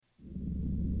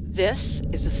This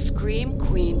is a Scream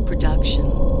Queen production.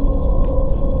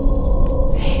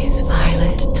 These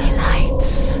violent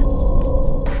delights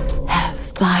have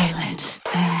violent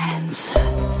ends.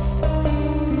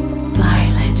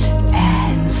 Violent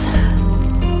ends.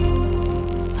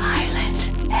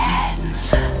 Violent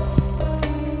ends.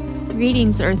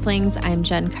 Greetings, Earthlings. I'm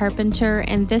Jen Carpenter,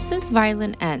 and this is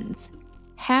Violent Ends.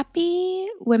 Happy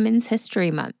Women's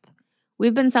History Month.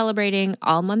 We've been celebrating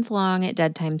all month long at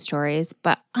Dead Time Stories,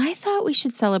 but I thought we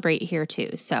should celebrate here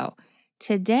too. So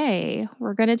today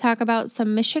we're going to talk about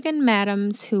some Michigan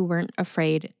madams who weren't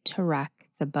afraid to rock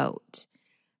the boat.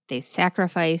 They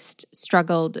sacrificed,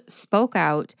 struggled, spoke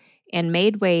out, and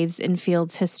made waves in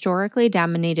fields historically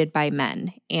dominated by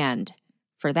men, and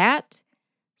for that,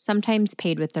 sometimes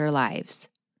paid with their lives.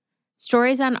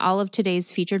 Stories on all of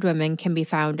today's featured women can be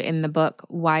found in the book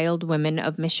Wild Women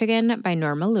of Michigan by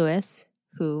Norma Lewis,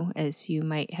 who, as you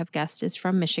might have guessed, is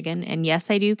from Michigan. And yes,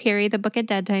 I do carry the book at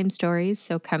Dead Time Stories,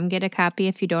 so come get a copy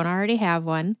if you don't already have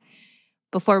one.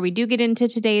 Before we do get into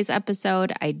today's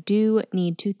episode, I do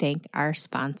need to thank our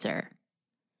sponsor.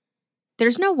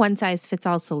 There's no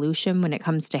one-size-fits-all solution when it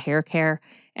comes to hair care,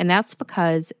 and that's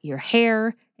because your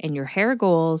hair and your hair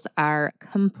goals are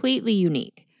completely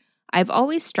unique. I've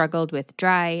always struggled with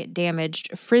dry,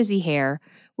 damaged, frizzy hair,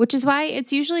 which is why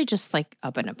it's usually just like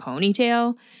up in a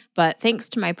ponytail. But thanks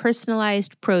to my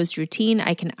personalized Prose routine,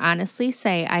 I can honestly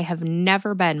say I have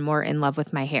never been more in love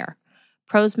with my hair.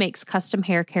 Prose makes custom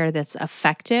hair care that's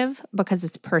effective because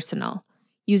it's personal.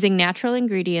 Using natural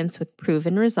ingredients with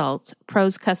proven results,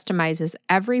 Prose customizes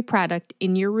every product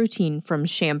in your routine from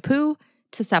shampoo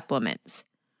to supplements.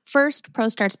 First,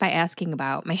 Prose starts by asking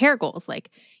about my hair goals,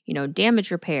 like,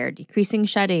 damage repair, decreasing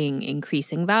shedding,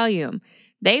 increasing volume.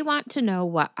 They want to know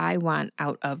what I want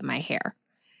out of my hair.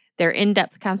 Their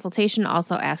in-depth consultation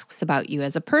also asks about you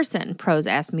as a person. Prose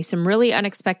asked me some really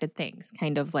unexpected things,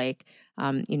 kind of like,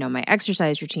 my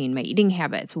exercise routine, my eating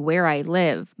habits, where I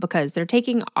live, because they're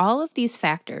taking all of these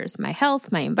factors, my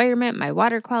health, my environment, my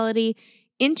water quality,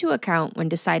 into account when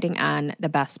deciding on the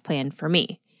best plan for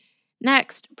me.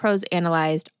 Next, Prose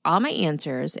analyzed all my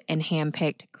answers and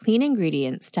handpicked clean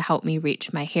ingredients to help me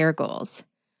reach my hair goals.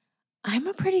 I'm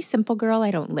a pretty simple girl.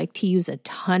 I don't like to use a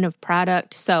ton of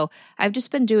product, so I've just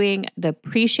been doing the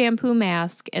pre-shampoo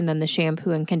mask and then the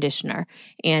shampoo and conditioner,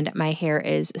 and my hair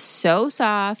is so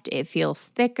soft. It feels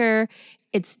thicker.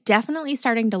 It's definitely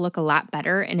starting to look a lot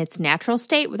better in its natural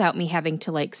state without me having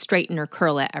to straighten or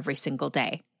curl it every single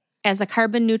day. As a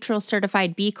carbon neutral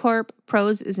certified B Corp,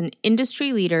 Prose is an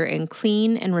industry leader in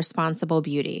clean and responsible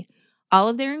beauty. All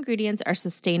of their ingredients are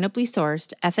sustainably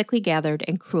sourced, ethically gathered,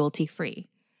 and cruelty-free.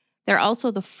 They're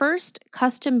also the first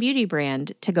custom beauty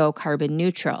brand to go carbon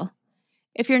neutral.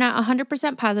 If you're not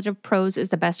 100% positive Prose is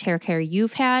the best hair care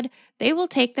you've had, they will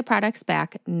take the products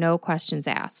back, no questions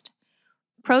asked.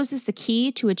 Prose is the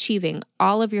key to achieving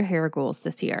all of your hair goals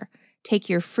this year. Take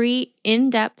your free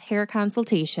in-depth hair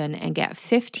consultation and get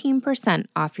 15%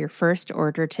 off your first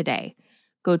order today.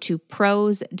 Go to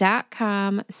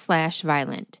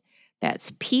prose.com/violent.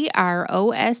 That's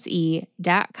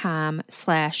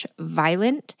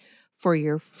prose.com/violent for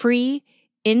your free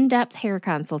in-depth hair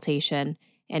consultation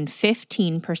and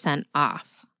 15%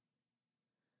 off.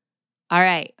 All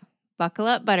right, buckle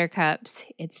up, buttercups.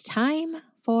 It's time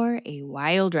for a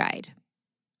wild ride.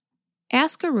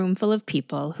 Ask a room full of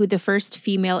people who the first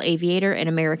female aviator in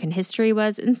American history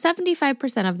was, and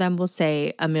 75% of them will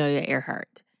say Amelia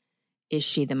Earhart. Is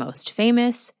she the most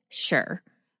famous? Sure.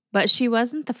 But she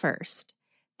wasn't the first.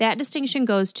 That distinction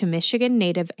goes to Michigan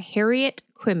native Harriet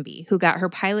Quimby, who got her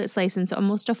pilot's license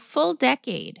almost a full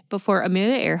decade before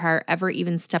Amelia Earhart ever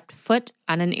even stepped foot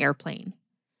on an airplane.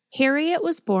 Harriet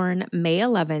was born May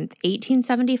 11th,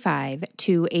 1875,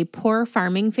 to a poor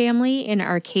farming family in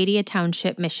Arcadia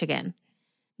Township, Michigan.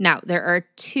 Now, there are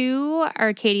two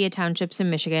Arcadia Townships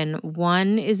in Michigan.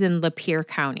 One is in Lapeer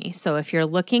County. So if you're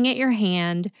looking at your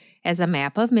hand as a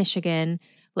map of Michigan,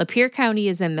 Lapeer County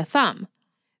is in the thumb.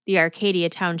 The Arcadia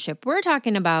Township we're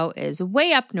talking about is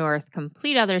way up north,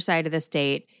 complete other side of the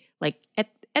state, like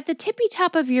at the tippy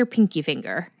top of your pinky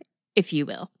finger, if you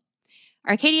will.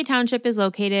 Arcadia Township is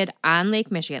located on Lake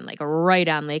Michigan, like right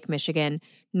on Lake Michigan,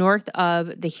 north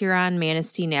of the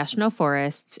Huron-Manistee National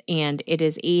Forests, and it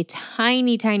is a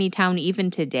tiny, tiny town even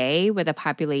today with a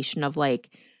population of less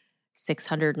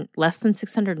than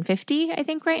 650, I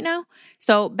think, right now.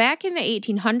 So back in the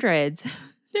 1800s,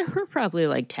 there were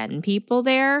probably 10 people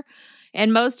there,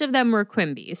 and most of them were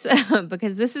Quimbys,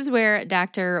 because this is where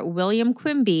Dr. William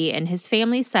Quimby and his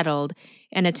family settled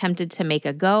and attempted to make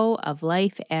a go of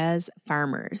life as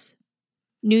farmers.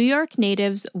 New York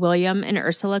natives William and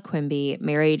Ursula Quimby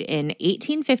married in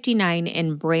 1859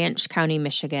 in Branch County,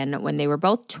 Michigan, when they were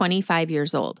both 25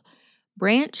 years old.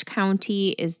 Branch County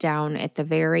is down at the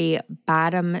very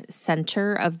bottom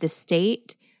center of the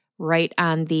state, right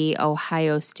on the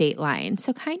Ohio state line.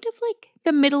 So kind of like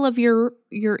the middle of your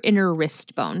inner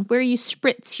wrist bone, where you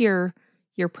spritz your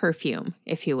perfume,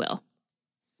 if you will.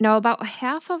 Now, about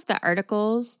half of the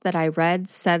articles that I read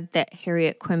said that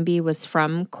Harriet Quimby was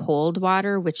from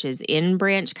Coldwater, which is in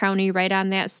Branch County, right on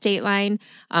that state line.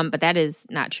 But that is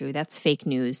not true. That's fake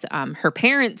news. Her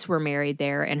parents were married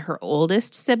there, and her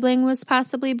oldest sibling was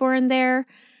possibly born there.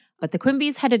 But the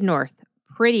Quimbys headed north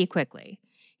pretty quickly.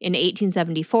 In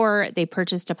 1874, they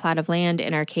purchased a plot of land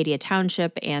in Arcadia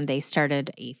Township, and they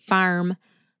started a farm.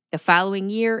 The following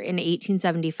year, in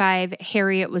 1875,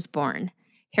 Harriet was born.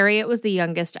 Harriet was the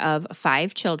youngest of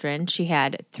 5 children. She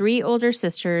had 3 older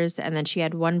sisters, and then she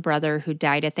had one brother who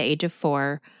died at the age of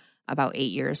 4, about 8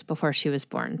 years before she was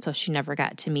born, so she never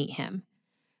got to meet him.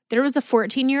 There was a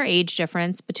 14-year age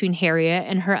difference between Harriet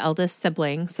and her eldest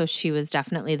sibling, so she was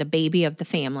definitely the baby of the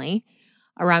family.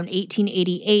 Around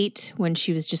 1888, when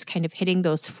she was just kind of hitting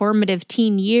those formative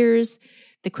teen years,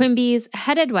 the Quimbys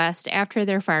headed west after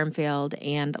their farm failed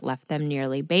and left them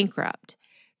nearly bankrupt.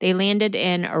 They landed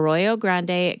in Arroyo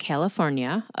Grande,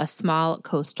 California, a small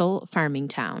coastal farming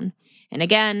town. And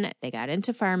again, they got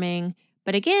into farming,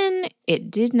 but again,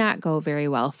 it did not go very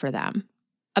well for them.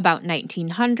 About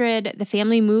 1900, the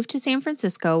family moved to San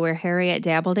Francisco, where Harriet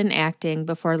dabbled in acting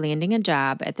before landing a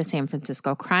job at the San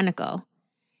Francisco Chronicle.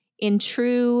 In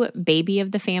true baby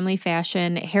of the family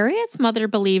fashion, Harriet's mother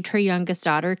believed her youngest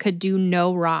daughter could do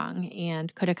no wrong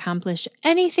and could accomplish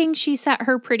anything she set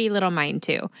her pretty little mind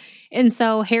to. And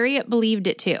so Harriet believed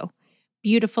it too.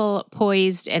 Beautiful,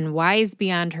 poised, and wise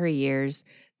beyond her years,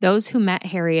 those who met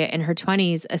Harriet in her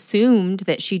 20s assumed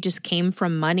that she just came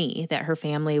from money, that her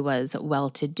family was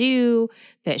well-to-do,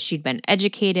 that she'd been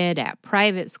educated at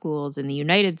private schools in the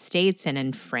United States and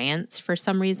in France for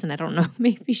some reason. I don't know,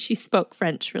 maybe she spoke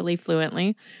French really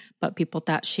fluently, but people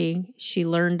thought she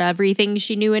learned everything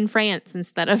she knew in France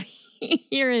instead of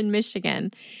here in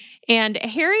Michigan. And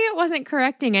Harriet wasn't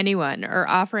correcting anyone or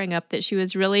offering up that she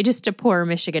was really just a poor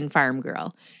Michigan farm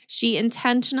girl. She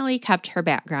intentionally kept her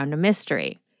background a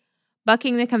mystery.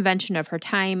 Bucking the convention of her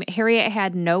time, Harriet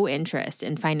had no interest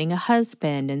in finding a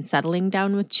husband and settling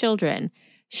down with children.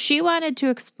 She wanted to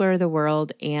explore the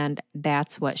world, and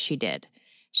that's what she did.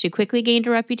 She quickly gained a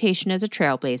reputation as a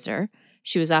trailblazer.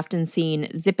 She was often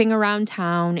seen zipping around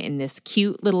town in this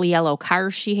cute little yellow car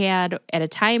she had at a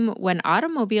time when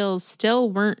automobiles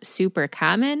still weren't super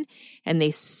common, and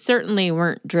they certainly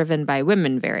weren't driven by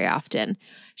women very often.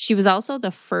 She was also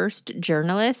the first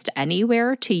journalist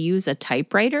anywhere to use a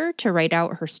typewriter to write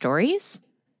out her stories.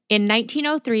 In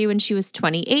 1903, when she was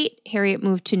 28, Harriet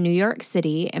moved to New York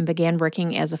City and began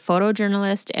working as a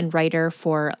photojournalist and writer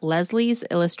for Leslie's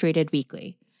Illustrated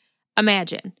Weekly.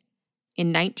 Imagine,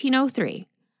 in 1903,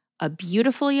 a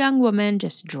beautiful young woman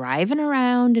just driving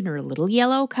around in her little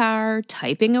yellow car,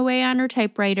 typing away on her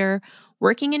typewriter,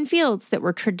 working in fields that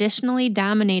were traditionally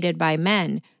dominated by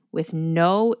men, with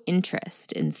no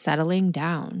interest in settling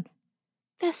down.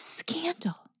 The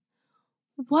scandal.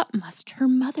 What must her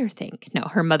mother think? No,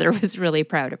 her mother was really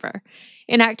proud of her.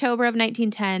 In October of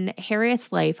 1910,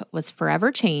 Harriet's life was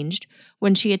forever changed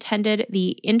when she attended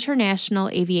the International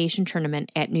Aviation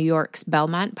Tournament at New York's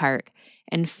Belmont Park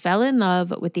and fell in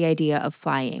love with the idea of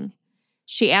flying.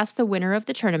 She asked the winner of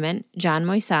the tournament, John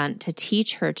Moisant, to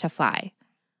teach her to fly.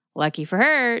 Lucky for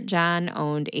her, John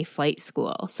owned a flight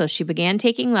school, so she began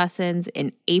taking lessons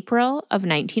in April of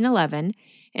 1911,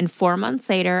 and 4 months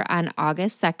later, on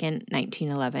August 2nd,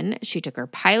 1911, she took her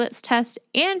pilot's test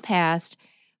and passed,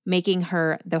 making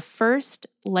her the first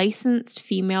licensed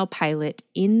female pilot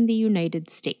in the United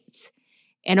States,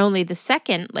 and only the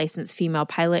second licensed female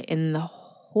pilot in the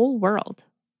whole world.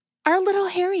 Our little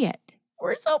Harriet.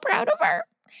 We're so proud of her.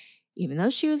 Even though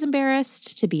she was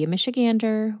embarrassed to be a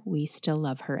Michigander, we still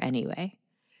love her anyway.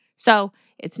 So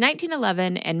it's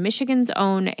 1911, and Michigan's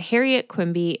own Harriet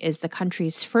Quimby is the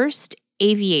country's first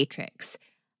aviatrix.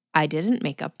 I didn't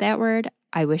make up that word.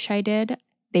 I wish I did.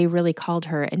 They really called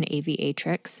her an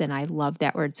aviatrix, and I love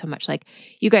that word so much. Like,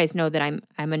 you guys know that I'm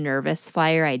a nervous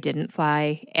flyer. I didn't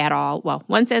fly at all. Well,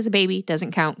 once as a baby,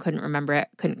 doesn't count, couldn't remember it,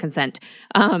 couldn't consent.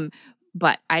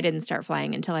 But I didn't start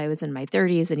flying until I was in my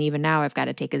 30s, and even now I've got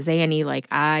to take a Zanny. Like,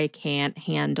 I can't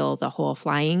handle the whole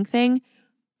flying thing.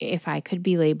 If I could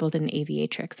be labeled an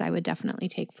aviatrix, I would definitely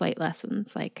take flight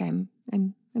lessons. Like, I'm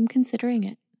considering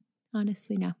it,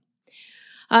 honestly, now.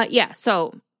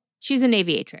 So she's an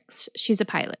aviatrix. She's a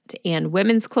pilot, and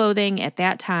women's clothing at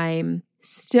that time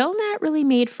Still not really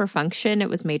made for function. It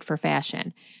was made for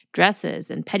fashion. Dresses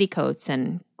and petticoats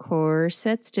and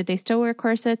corsets. Did they still wear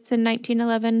corsets in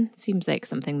 1911? Seems like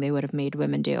something they would have made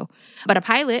women do. But a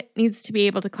pilot needs to be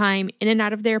able to climb in and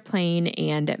out of their plane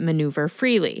and maneuver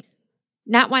freely.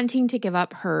 Not wanting to give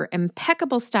up her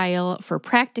impeccable style for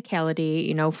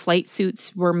practicality, flight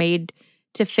suits were made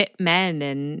to fit men,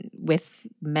 and with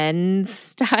men's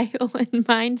style in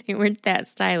mind, they weren't that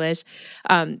stylish.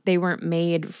 They weren't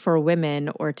made for women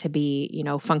or to be,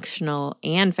 functional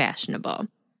and fashionable.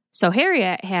 So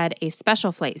Harriet had a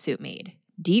special flight suit made.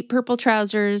 Deep purple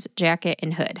trousers, jacket,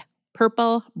 and hood.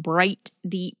 Purple, bright,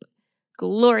 deep,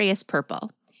 glorious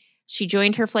purple. She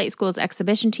joined her flight school's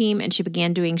exhibition team, and she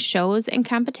began doing shows and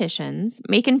competitions,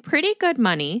 making pretty good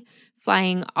money,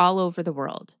 flying all over the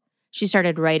world. She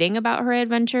started writing about her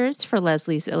adventures for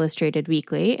Leslie's Illustrated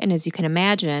Weekly, and as you can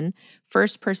imagine,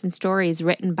 first-person stories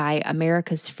written by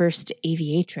America's first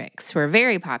aviatrix were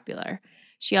very popular.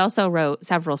 She also wrote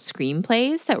several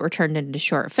screenplays that were turned into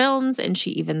short films, and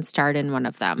she even starred in one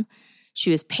of them.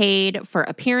 She was paid for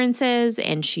appearances,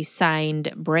 and she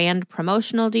signed brand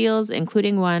promotional deals,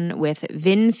 including one with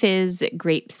Vin Fizz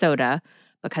Grape Soda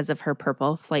because of her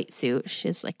purple flight suit.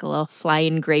 She's like a little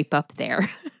flying grape up there.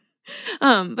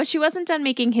 But she wasn't done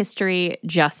making history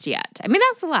just yet. I mean,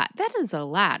 that's a lot. That is a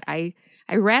lot. I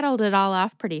rattled it all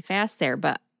off pretty fast there,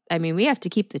 but I mean, we have to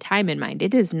keep the time in mind.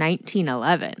 It is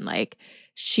 1911. Like,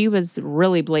 she was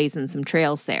really blazing some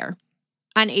trails there.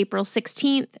 On April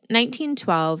 16th,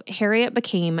 1912, Harriet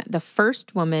became the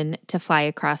first woman to fly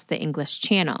across the English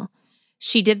Channel.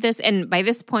 She did this, and by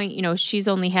this point, she's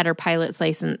only had her pilot's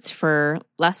license for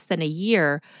less than a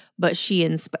year, but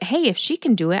hey, if she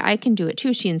can do it, I can do it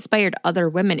too. She inspired other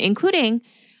women, including,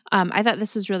 I thought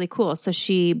this was really cool. So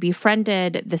she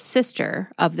befriended the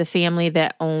sister of the family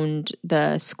that owned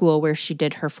the school where she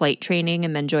did her flight training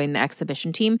and then joined the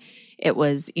exhibition team. It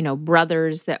was,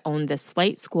 brothers that owned this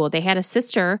flight school. They had a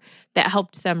sister that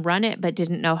helped them run it, but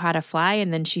didn't know how to fly.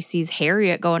 And then she sees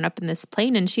Harriet going up in this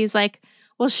plane, and she's like,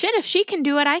 well, shit, if she can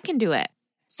do it, I can do it.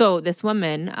 So this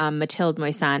woman, Mathilde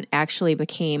Moisant, actually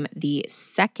became the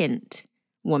second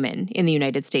woman in the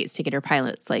United States to get her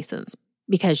pilot's license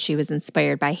because she was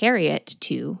inspired by Harriet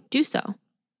to do so.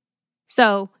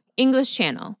 So, English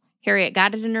Channel. Harriet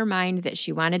got it in her mind that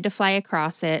she wanted to fly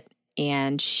across it,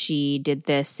 and she did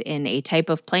this in a type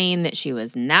of plane that she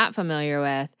was not familiar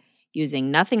with,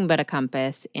 using nothing but a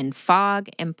compass in fog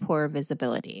and poor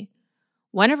visibility.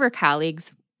 One of her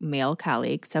colleagues, male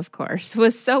colleagues, of course,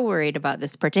 was so worried about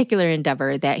this particular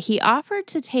endeavor that he offered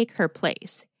to take her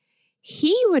place.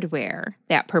 He would wear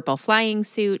that purple flying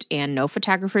suit, and no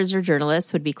photographers or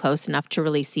journalists would be close enough to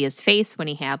really see his face when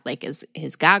he had like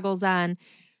his goggles on.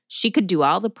 She could do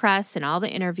all the press and all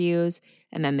the interviews,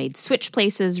 and then they'd switch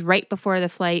places right before the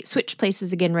flight, switch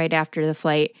places again right after the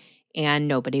flight, and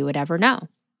nobody would ever know.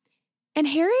 And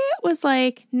Harriet was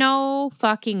like, no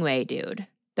fucking way, dude.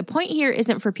 The point here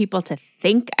isn't for people to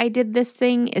think I did this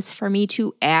thing, it's for me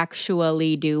to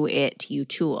actually do it, you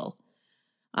tool.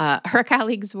 Her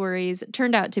colleagues' worries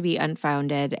turned out to be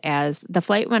unfounded as the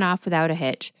flight went off without a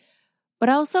hitch, but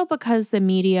also because the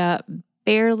media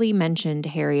barely mentioned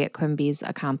Harriet Quimby's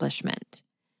accomplishment.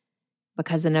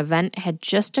 Because an event had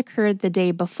just occurred the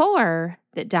day before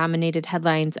that dominated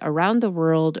headlines around the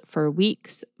world for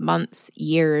weeks, months,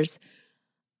 years.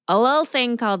 A little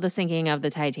thing called the sinking of the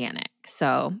Titanic.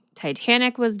 So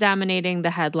Titanic was dominating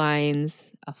the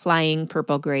headlines, a flying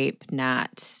purple grape,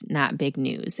 not big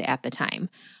news at the time.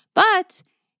 But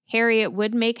Harriet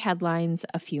would make headlines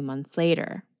a few months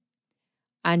later.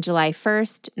 On July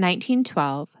 1st,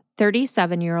 1912,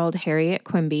 37-year-old Harriet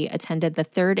Quimby attended the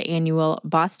third annual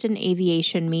Boston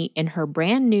Aviation Meet in her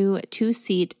brand new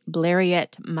 2-seat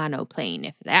Blériot monoplane,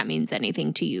 if that means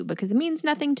anything to you, because it means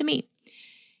nothing to me.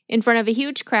 In front of a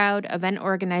huge crowd, event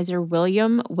organizer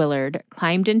William Willard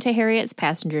climbed into Harriet's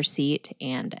passenger seat,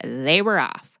 and they were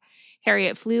off.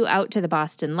 Harriet flew out to the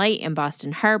Boston Light in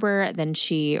Boston Harbor, then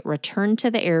she returned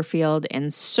to the airfield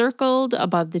and circled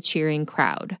above the cheering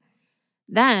crowd.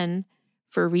 Then,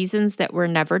 for reasons that were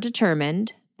never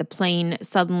determined, the plane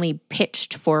suddenly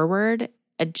pitched forward,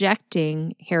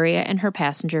 ejecting Harriet and her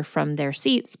passenger from their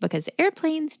seats because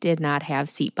airplanes did not have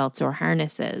seatbelts or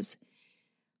harnesses.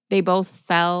 They both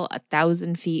fell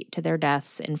 1,000 feet to their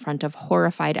deaths in front of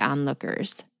horrified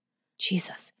onlookers.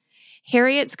 Jesus.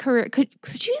 Harriet's career, could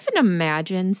you even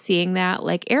imagine seeing that?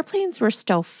 Like, airplanes were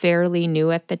still fairly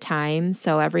new at the time,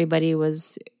 so everybody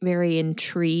was very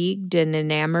intrigued and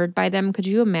enamored by them. Could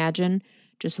you imagine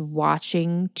just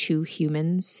watching two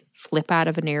humans flip out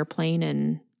of an airplane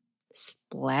and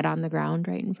splat on the ground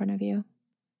right in front of you?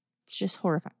 It's just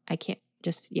horrifying.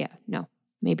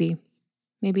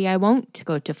 Maybe I won't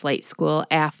go to flight school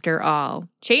after all.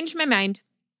 Changed my mind.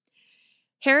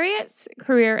 Harriet's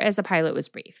career as a pilot was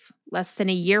brief. Less than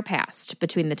a year passed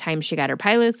between the time she got her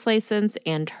pilot's license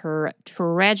and her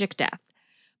tragic death.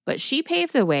 But she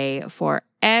paved the way for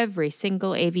every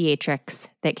single aviatrix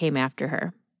that came after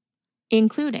her,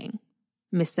 including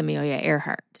Miss Amelia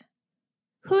Earhart.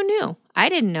 Who knew? I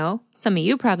didn't know. Some of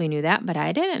you probably knew that, but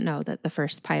I didn't know that the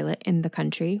first pilot in the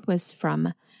country was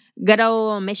from good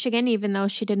old Michigan, even though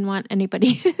she didn't want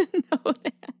anybody to know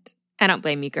that. I don't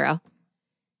blame you, girl.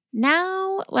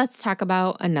 Now let's talk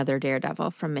about another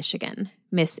daredevil from Michigan,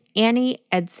 Miss Annie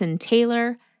Edson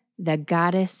Taylor, the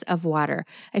goddess of water.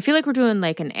 I feel like we're doing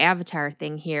like an Avatar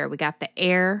thing here. We got the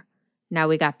air. Now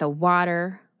we got the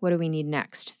water. What do we need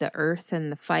next? The earth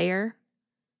and the fire?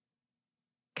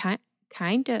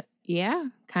 Kind of. Yeah,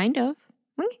 kind of.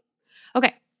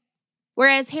 Okay.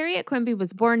 Whereas Harriet Quimby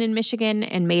was born in Michigan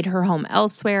and made her home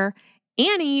elsewhere,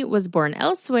 Annie was born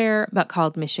elsewhere but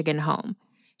called Michigan home.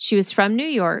 She was from New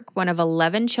York, one of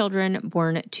 11 children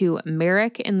born to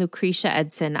Merrick and Lucretia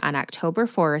Edson on October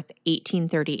 4th,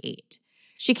 1838.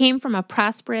 She came from a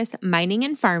prosperous mining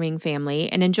and farming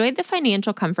family and enjoyed the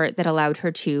financial comfort that allowed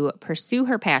her to pursue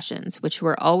her passions, which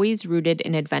were always rooted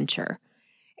in adventure.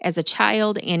 As a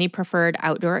child, Annie preferred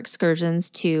outdoor excursions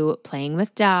to playing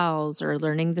with dolls or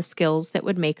learning the skills that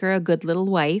would make her a good little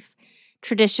wife.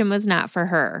 Tradition was not for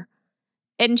her.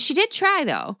 And she did try,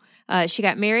 though. She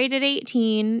got married at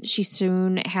 18. She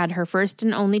soon had her first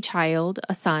and only child,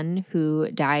 a son, who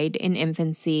died in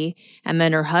infancy. And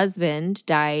then her husband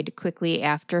died quickly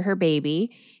after her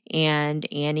baby. And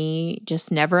Annie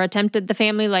just never attempted the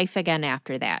family life again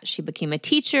after that. She became a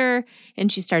teacher,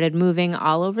 and she started moving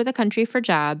all over the country for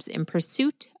jobs in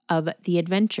pursuit of the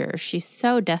adventure she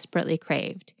so desperately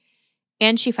craved.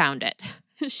 And she found it.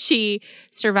 She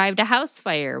survived a house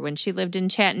fire when she lived in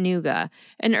Chattanooga,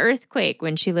 an earthquake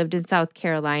when she lived in South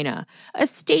Carolina, a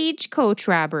stagecoach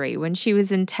robbery when she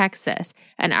was in Texas.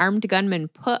 An armed gunman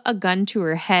put a gun to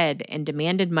her head and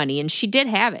demanded money, and she did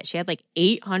have it. She had like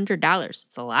 $800.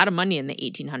 It's a lot of money in the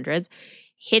 1800s,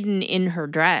 hidden in her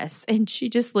dress. And she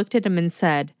just looked at him and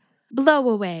said, "Blow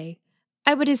away.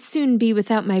 I would as soon be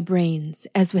without my brains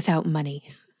as without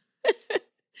money."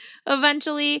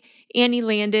 Eventually, Annie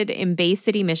landed in Bay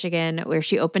City, Michigan, where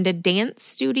she opened a dance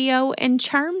studio and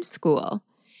charm school.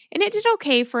 And it did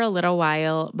okay for a little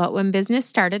while, but when business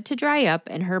started to dry up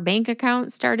and her bank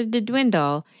account started to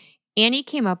dwindle, Annie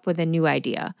came up with a new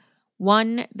idea,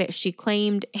 one that she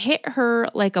claimed hit her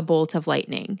like a bolt of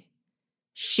lightning.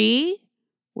 She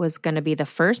was going to be the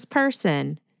first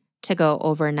person to go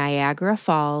over Niagara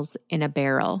Falls in a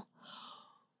barrel.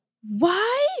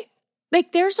 Why?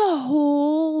 Like, there's a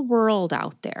whole world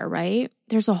out there, right?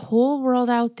 There's a whole world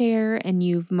out there, and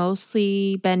you've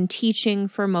mostly been teaching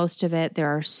for most of it. There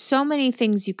are so many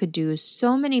things you could do,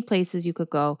 so many places you could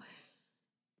go.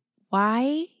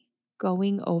 Why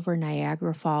going over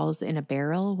Niagara Falls in a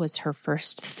barrel was her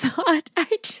first thought?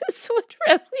 I just would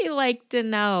really like to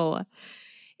know.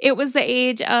 It was the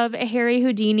age of Harry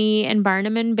Houdini and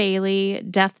Barnum and Bailey.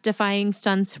 Death-defying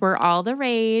stunts were all the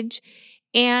rage.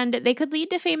 And they could lead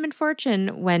to fame and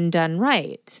fortune when done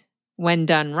right. When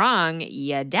done wrong,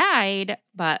 you died,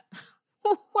 but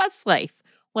what's life?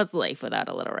 What's life without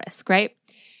a little risk, right?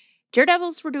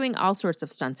 Daredevils were doing all sorts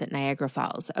of stunts at Niagara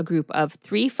Falls, a group of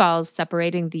 3 falls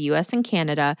separating the U.S. and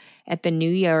Canada at the New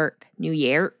York,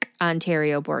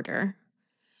 Ontario border.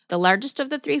 The largest of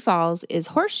the 3 falls is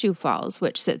Horseshoe Falls,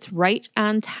 which sits right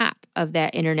on top of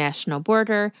that international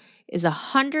border, is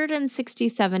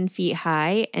 167 feet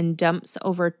high, and dumps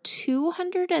over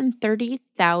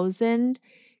 230,000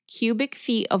 cubic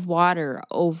feet of water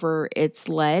over its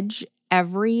ledge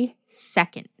every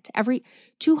second. Every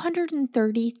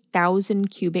 230,000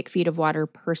 cubic feet of water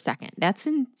per second. That's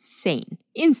insane.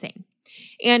 Insane.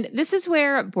 And this is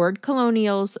where bored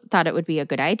colonials thought it would be a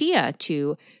good idea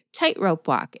to tightrope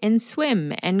walk and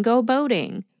swim and go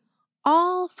boating,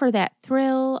 all for that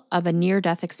thrill of a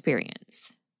near-death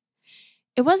experience.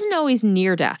 It wasn't always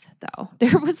near death, though.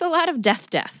 There was a lot of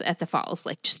death at the falls,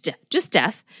 like just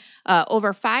death.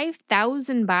 Over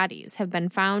 5,000 bodies have been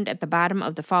found at the bottom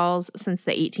of the falls since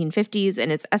the 1850s,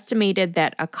 and it's estimated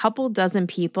that a couple dozen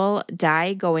people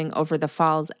die going over the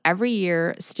falls every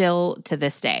year still to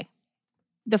this day.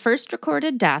 The first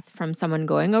recorded death from someone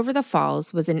going over the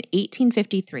falls was in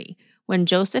 1853, when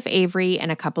Joseph Avery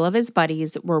and a couple of his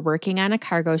buddies were working on a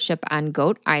cargo ship on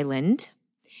Goat Island.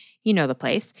 You know the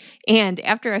place. And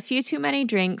after a few too many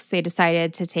drinks, they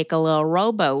decided to take a little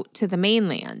rowboat to the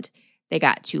mainland. They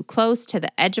got too close to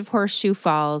the edge of Horseshoe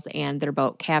Falls and their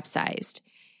boat capsized.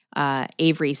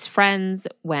 Avery's friends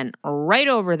went right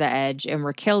over the edge and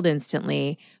were killed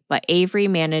instantly, but Avery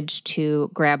managed to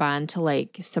grab onto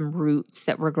like some roots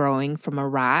that were growing from a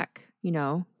rock. You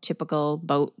know, typical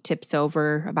boat tips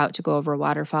over, about to go over a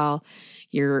waterfall.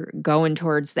 You're going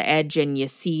towards the edge and you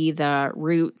see the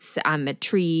roots on the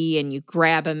tree and you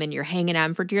grab them and you're hanging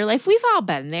on for dear life. We've all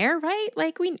been there, right?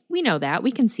 Like we know that.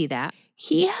 We can see that.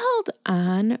 He held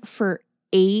on for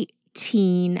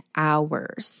 18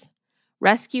 hours.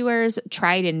 Rescuers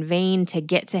tried in vain to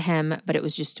get to him, but it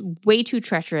was just way too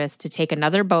treacherous to take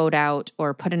another boat out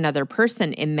or put another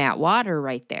person in that water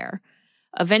right there.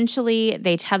 Eventually,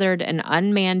 they tethered an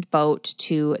unmanned boat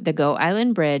to the Goat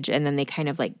Island Bridge, and then they kind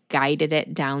of like guided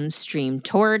it downstream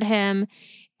toward him.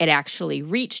 It actually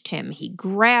reached him. He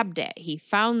grabbed it. He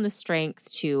found the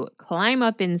strength to climb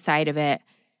up inside of it,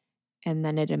 and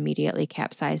then it immediately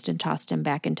capsized and tossed him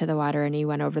back into the water, and he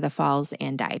went over the falls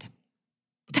and died.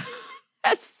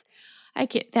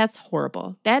 That's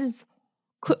horrible. That is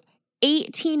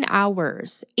 18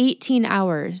 hours. 18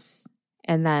 hours.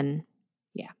 And then,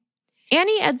 yeah.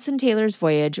 Annie Edson Taylor's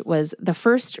voyage was the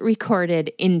first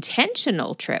recorded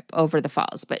intentional trip over the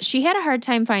falls, but she had a hard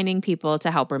time finding people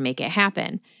to help her make it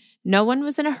happen. No one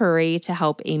was in a hurry to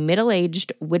help a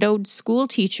middle-aged, widowed school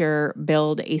teacher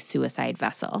build a suicide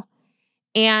vessel.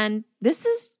 And this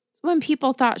is when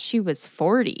people thought she was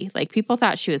 40. Like, people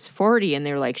thought she was 40, and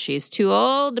they were like, she's too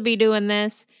old to be doing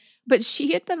this. But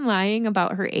she had been lying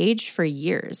about her age for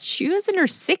years. She was in her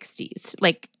 60s,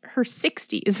 like her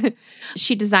 60s.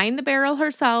 She designed the barrel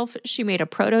herself. She made a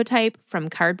prototype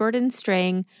from cardboard and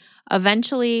string.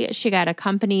 Eventually, she got a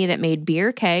company that made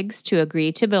beer kegs to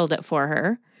agree to build it for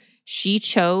her. She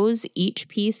chose each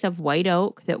piece of white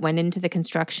oak that went into the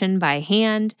construction by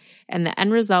hand, and the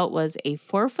end result was a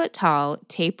 4-foot-tall,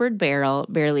 tapered barrel,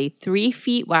 barely 3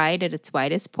 feet wide at its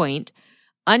widest point,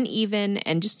 uneven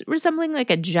and just resembling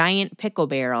like a giant pickle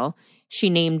barrel.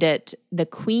 She named it the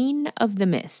Queen of the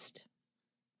Mist.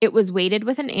 It was weighted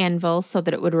with an anvil so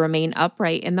that it would remain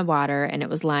upright in the water, and it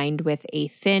was lined with a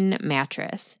thin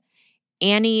mattress.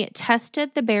 Annie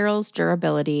tested the barrel's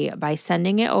durability by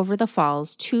sending it over the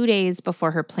falls 2 days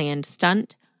before her planned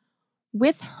stunt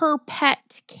with her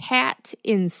pet cat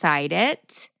inside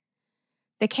it.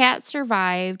 The cat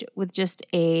survived with just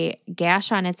a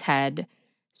gash on its head.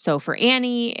 So for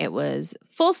Annie, it was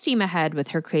full steam ahead with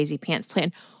her crazy pants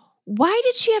plan. Why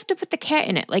did she have to put the cat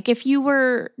in it? Like, if you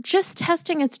were just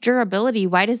testing its durability,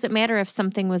 why does it matter if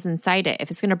something was inside it? If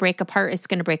it's going to break apart, it's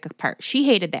going to break apart. She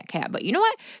hated that cat. But you know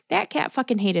what? That cat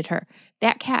fucking hated her.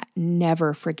 That cat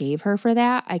never forgave her for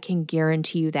that. I can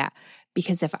guarantee you that.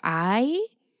 Because if I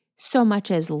so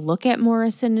much as look at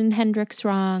Morrison and Hendricks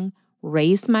wrong,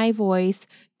 raise my voice,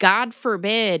 God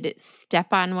forbid,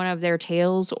 step on one of their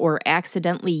tails or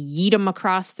accidentally yeet them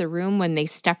across the room when they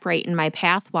step right in my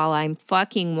path while I'm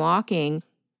fucking walking,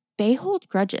 they hold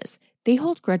grudges. They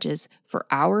hold grudges for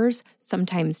hours,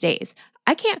 sometimes days.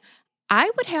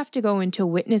 I would have to go into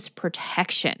witness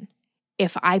protection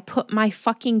if I put my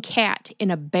fucking cat in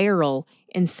a barrel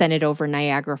and sent it over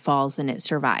Niagara Falls and it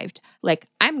survived. Like,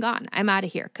 I'm gone. I'm out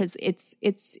of here because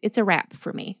it's a wrap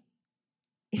for me.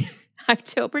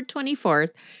 October 24th,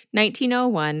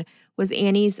 1901 was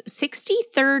Annie's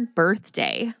 63rd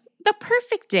birthday, the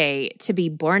perfect day to be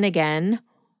born again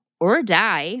or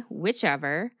die,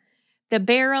 whichever. The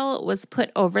barrel was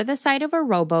put over the side of a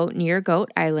rowboat near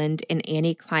Goat Island, and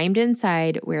Annie climbed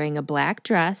inside wearing a black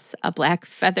dress, a black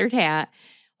feathered hat,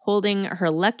 holding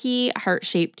her lucky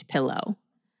heart-shaped pillow.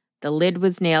 The lid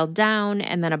was nailed down,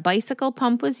 and then a bicycle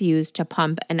pump was used to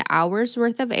pump an hour's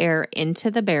worth of air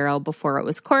into the barrel before it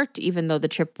was corked, even though the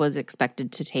trip was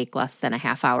expected to take less than a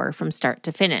half hour from start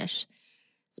to finish.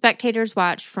 Spectators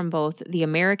watched from both the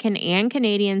American and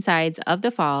Canadian sides of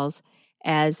the falls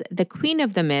as the Queen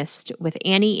of the Mist, with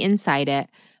Annie inside it,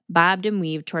 bobbed and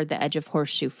weaved toward the edge of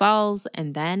Horseshoe Falls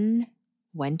and then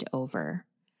went over.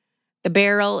 The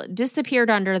barrel disappeared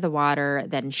under the water,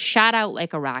 then shot out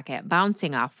like a rocket,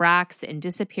 bouncing off rocks and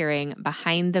disappearing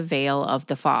behind the veil of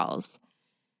the falls.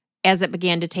 As it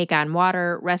began to take on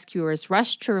water, rescuers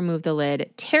rushed to remove the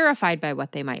lid, terrified by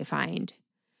what they might find.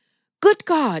 "Good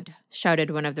God!"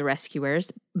 shouted one of the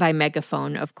rescuers, by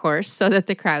megaphone, of course, so that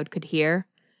the crowd could hear.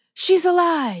 "She's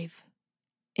alive!"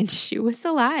 And she was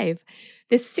alive.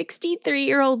 The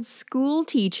 63-year-old school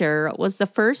teacher was the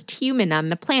first human on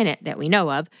the planet that we know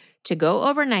of to go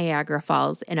over Niagara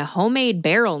Falls in a homemade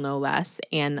barrel, no less,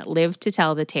 and live to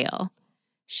tell the tale.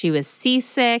 She was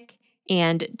seasick,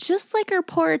 and just like her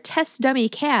poor test dummy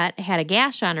cat, had a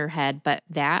gash on her head, but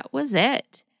that was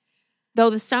it.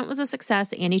 Though the stunt was a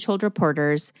success, Annie told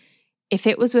reporters, If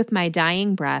it was with my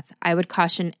dying breath, I would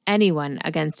caution anyone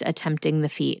against attempting the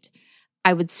feat.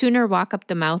 I would sooner walk up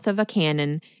the mouth of a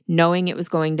cannon knowing it was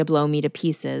going to blow me to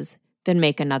pieces than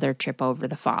make another trip over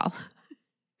the fall.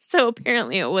 So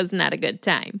apparently it was not a good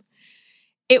time.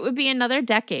 It would be another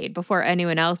decade before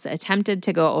anyone else attempted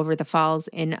to go over the falls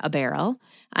in a barrel.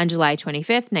 On July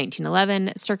 25th,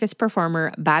 1911, circus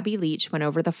performer Bobby Leach went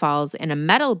over the falls in a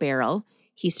metal barrel.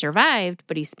 He survived,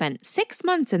 but he spent 6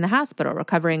 months in the hospital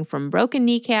recovering from broken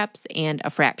kneecaps and a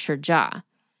fractured jaw.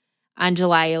 On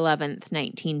July 11th,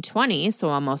 1920, so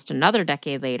almost another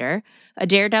decade later, a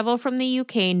daredevil from the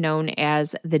UK known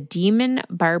as the Demon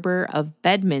Barber of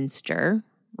Bedminster,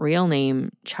 real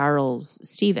name Charles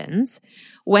Stevens,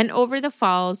 went over the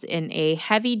falls in a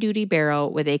heavy-duty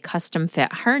barrel with a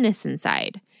custom-fit harness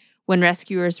inside. When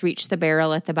rescuers reached the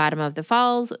barrel at the bottom of the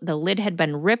falls, the lid had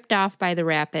been ripped off by the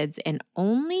rapids, and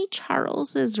only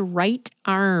Charles's right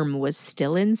arm was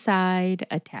still inside,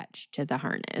 attached to the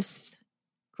harness.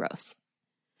 Gross.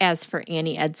 As for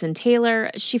Annie Edson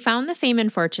Taylor, she found the fame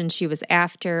and fortune she was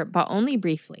after, but only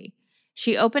briefly.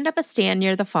 She opened up a stand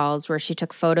near the falls where she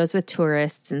took photos with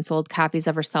tourists and sold copies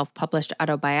of her self-published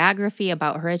autobiography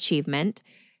about her achievement.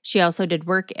 She also did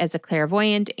work as a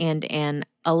clairvoyant and an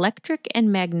electric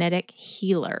and magnetic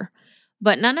healer.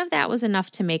 But none of that was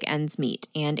enough to make ends meet,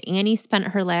 and Annie spent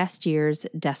her last years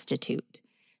destitute.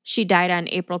 She died on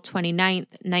April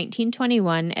 29th,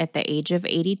 1921, at the age of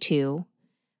 82.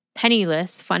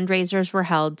 Penniless, fundraisers were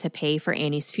held to pay for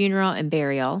Annie's funeral and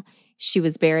burial. She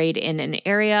was buried in an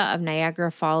area of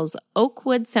Niagara Falls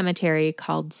Oakwood Cemetery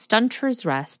called Stunter's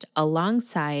Rest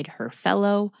alongside her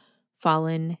fellow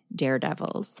fallen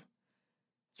daredevils.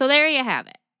 So there you have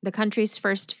it. The country's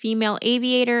first female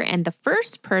aviator and the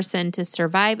first person to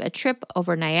survive a trip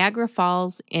over Niagara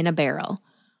Falls in a barrel.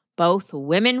 Both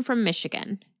women from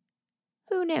Michigan.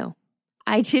 Who knew?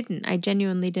 I didn't. I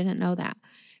genuinely didn't know that.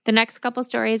 The next couple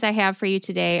stories I have for you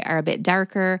today are a bit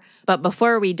darker, but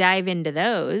before we dive into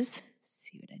those,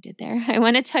 see what I did there? I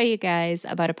want to tell you guys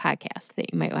about a podcast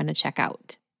that you might want to check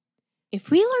out.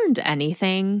 If we learned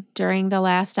anything during the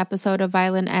last episode of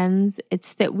Violent Ends,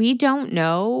 it's that we don't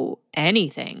know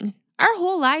anything. Our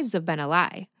whole lives have been a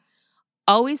lie.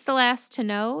 Always the Last to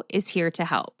Know is here to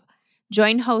help.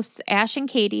 Join hosts Ash and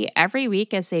Katie every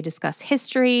week as they discuss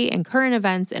history and current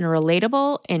events in a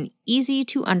relatable and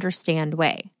easy-to-understand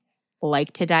way.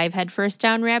 Like to dive headfirst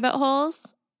down rabbit holes?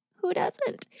 Who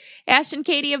doesn't? Ash and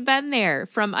Katie have been there,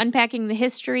 from unpacking the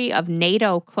history of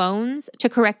NATO clones to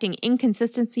correcting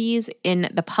inconsistencies in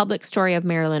the public story of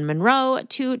Marilyn Monroe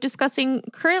to discussing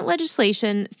current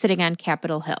legislation sitting on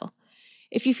Capitol Hill.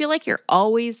 If you feel like you're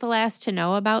always the last to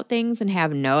know about things and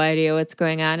have no idea what's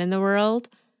going on in the world,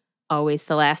 Always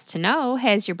the Last to Know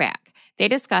has your back. They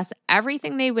discuss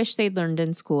everything they wish they'd learned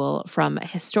in school, from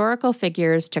historical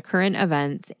figures to current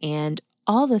events and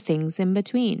all the things in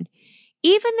between.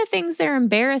 Even the things they're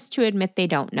embarrassed to admit they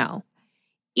don't know.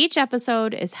 Each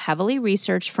episode is heavily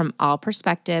researched from all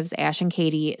perspectives. Ash and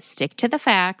Katie stick to the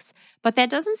facts, but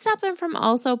that doesn't stop them from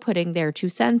also putting their 2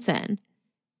 cents in.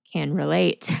 Can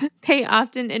relate. They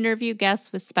often interview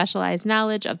guests with specialized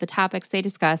knowledge of the topics they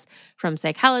discuss, from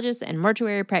psychologists and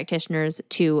mortuary practitioners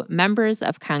to members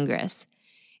of Congress.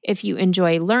 If you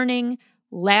enjoy learning,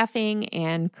 laughing,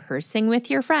 and cursing with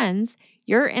your friends,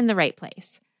 you're in the right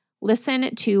place.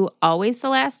 Listen to Always the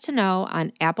Last to Know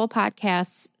on Apple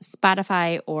Podcasts,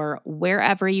 Spotify, or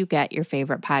wherever you get your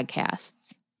favorite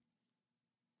podcasts.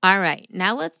 All right,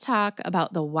 now let's talk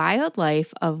about the wild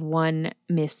life of one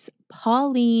Miss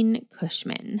Pauline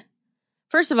Cushman.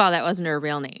 First of all, that wasn't her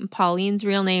real name. Pauline's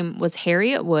real name was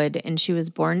Harriet Wood, and she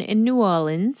was born in New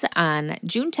Orleans on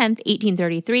June 10th,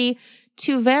 1833,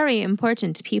 to very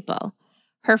important people.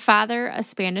 Her father, a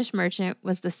Spanish merchant,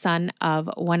 was the son of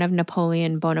one of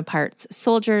Napoleon Bonaparte's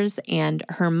soldiers, and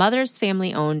her mother's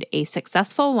family owned a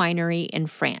successful winery in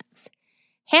France.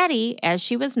 Hattie, as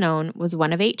she was known, was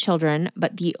one of 8 children,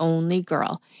 but the only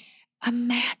girl.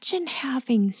 Imagine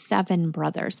having 7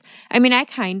 brothers. I mean, I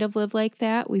kind of live like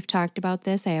that. We've talked about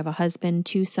this. I have a husband,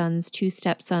 2 sons, 2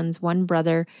 stepsons, 1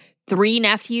 brother, 3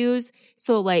 nephews.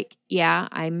 So yeah,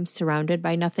 I'm surrounded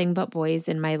by nothing but boys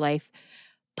in my life.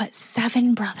 But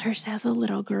 7 brothers as a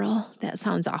little girl, that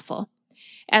sounds awful.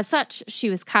 As such, she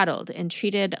was coddled and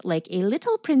treated like a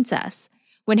little princess.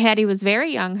 When Hattie was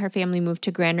very young, her family moved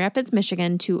to Grand Rapids,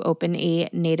 Michigan to open a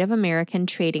Native American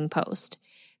trading post.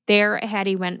 There,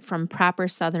 Hattie went from proper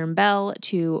Southern belle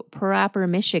to proper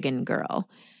Michigan girl.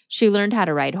 She learned how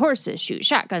to ride horses, shoot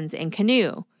shotguns, and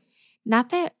canoe. Not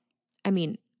that,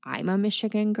 I'm a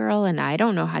Michigan girl and I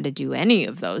don't know how to do any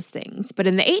of those things, but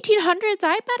in the 1800s,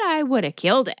 I bet I would have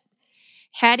killed it.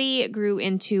 Hattie grew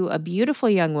into a beautiful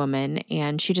young woman,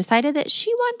 and she decided that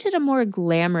she wanted a more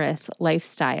glamorous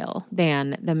lifestyle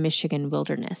than the Michigan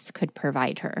wilderness could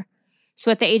provide her.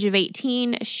 So at the age of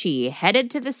 18, she headed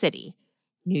to the city,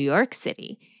 New York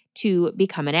City, to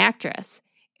become an actress.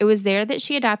 It was there that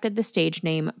she adopted the stage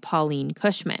name Pauline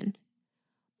Cushman.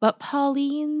 But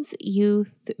Pauline's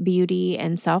youth, beauty,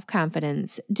 and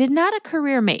self-confidence did not a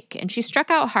career make, and she struck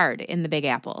out hard in the Big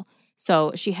Apple.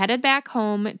 So she headed back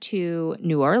home to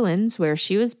New Orleans, where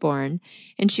she was born,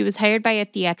 and she was hired by a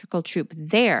theatrical troupe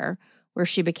there, where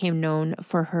she became known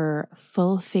for her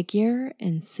full figure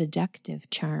and seductive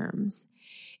charms.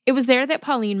 It was there that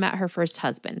Pauline met her first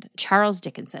husband, Charles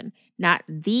Dickinson. Not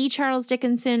the Charles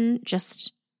Dickinson,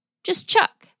 just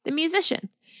Chuck, the musician.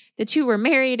 The two were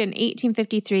married in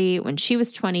 1853 when she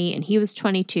was 20 and he was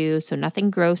 22, so nothing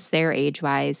gross there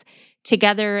age-wise.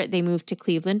 Together, they moved to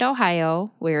Cleveland,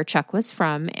 Ohio, where Chuck was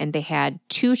from, and they had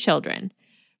 2 children.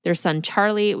 Their son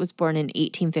Charlie was born in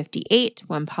 1858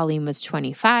 when Pauline was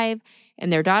 25,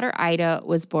 and their daughter Ida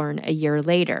was born a year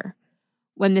later.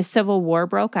 When the Civil War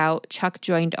broke out, Chuck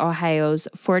joined Ohio's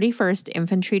 41st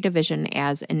Infantry Division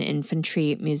as an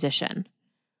infantry musician.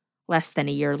 Less than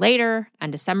a year later,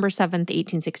 on December 7th,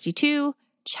 1862,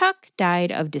 Chuck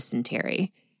died of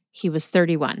dysentery. He was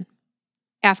 31.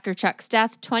 After Chuck's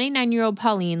death, 29-year-old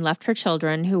Pauline left her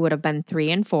children, who would have been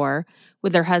 3 and 4,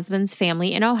 with her husband's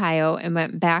family in Ohio and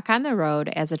went back on the road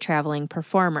as a traveling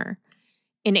performer.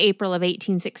 In April of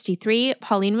 1863,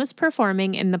 Pauline was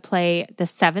performing in the play The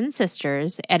Seven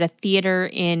Sisters at a theater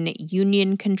in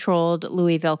Union-controlled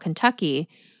Louisville, Kentucky,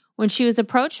 when she was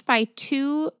approached by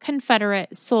 2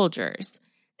 Confederate soldiers.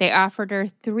 They offered her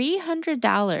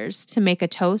 $300 to make a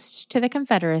toast to the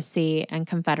Confederacy and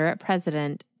Confederate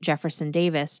President Jefferson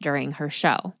Davis during her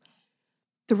show.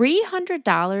 $300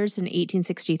 in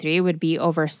 1863 would be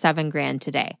over $7,000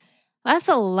 today. That's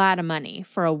a lot of money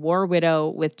for a war widow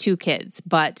with 2 kids,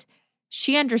 but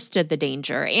she understood the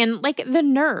danger and, the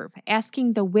nerve,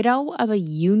 asking the widow of a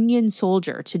Union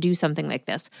soldier to do something like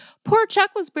this. Poor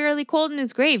Chuck was barely cold in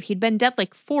his grave. He'd been dead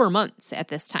 4 months at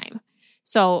this time.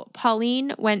 So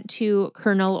Pauline went to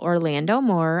Colonel Orlando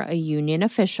Moore, a Union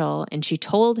official, and she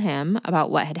told him about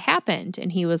what had happened.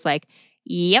 And he was like,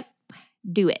 "Yep,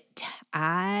 do it.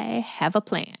 I have a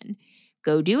plan.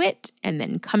 Go do it, and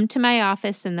then come to my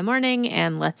office in the morning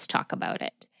and let's talk about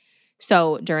it."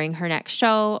 So during her next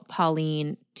show,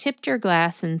 Pauline tipped her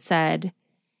glass and said,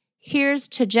 "Here's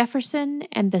to Jefferson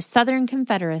and the Southern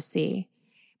Confederacy.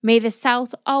 May the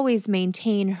South always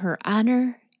maintain her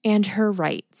honor and her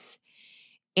rights."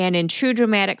 And in true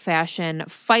dramatic fashion,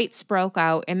 fights broke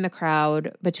out in the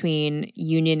crowd between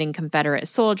Union and Confederate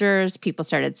soldiers. People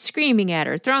started screaming at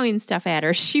her, throwing stuff at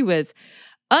her. She was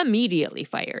immediately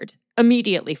fired.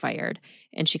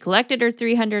 And she collected her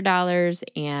 $300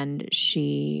 and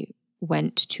she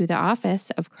went to the office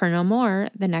of Colonel Moore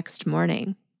the next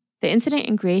morning. The incident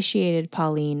ingratiated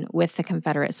Pauline with the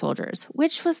Confederate soldiers,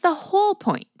 which was the whole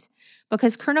point,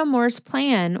 because Colonel Moore's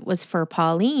plan was for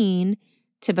Pauline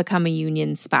to become a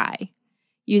Union spy.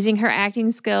 Using her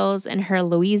acting skills and her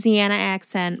Louisiana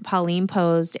accent, Pauline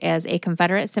posed as a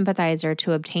Confederate sympathizer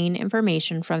to obtain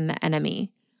information from the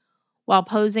enemy. While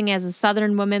posing as a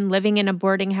Southern woman living in a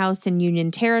boarding house in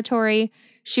Union territory,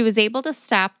 she was able to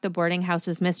stop the boarding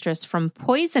house's mistress from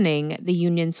poisoning the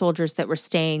Union soldiers that were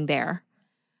staying there.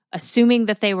 Assuming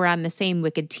that they were on the same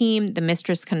wicked team, the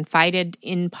mistress confided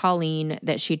in Pauline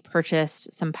that she'd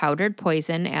purchased some powdered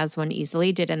poison, as one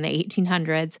easily did in the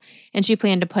 1800s, and she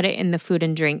planned to put it in the food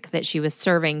and drink that she was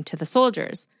serving to the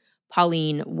soldiers.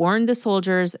 Pauline warned the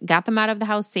soldiers, got them out of the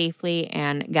house safely,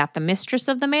 and got the mistress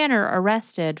of the manor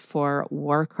arrested for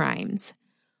war crimes.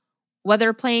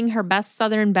 Whether playing her best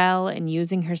Southern belle and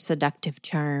using her seductive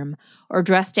charm, or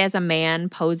dressed as a man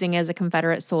posing as a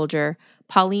Confederate soldier,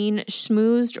 Pauline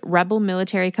schmoozed rebel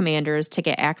military commanders to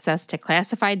get access to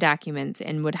classified documents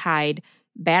and would hide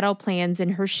battle plans in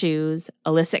her shoes,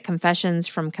 elicit confessions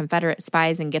from Confederate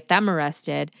spies and get them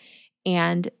arrested,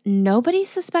 and nobody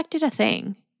suspected a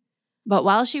thing. But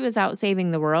while she was out saving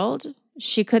the world,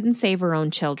 she couldn't save her own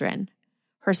children.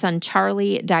 Her son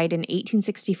Charlie died in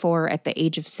 1864 at the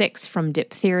age of 6 from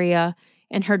diphtheria,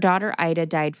 and her daughter Ida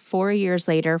died 4 years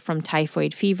later from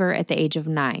typhoid fever at the age of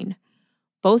 9.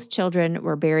 Both children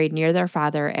were buried near their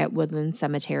father at Woodland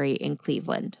Cemetery in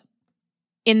Cleveland.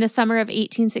 In the summer of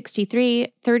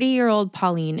 1863, 30-year-old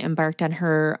Pauline embarked on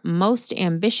her most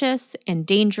ambitious and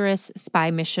dangerous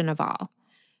spy mission of all.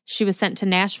 She was sent to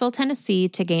Nashville, Tennessee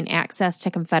to gain access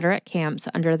to Confederate camps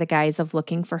under the guise of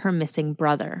looking for her missing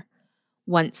brother.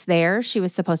 Once there, she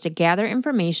was supposed to gather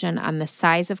information on the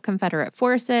size of Confederate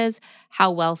forces,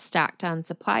 how well stocked on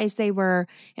supplies they were,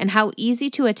 and how easy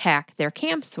to attack their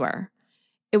camps were.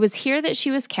 It was here that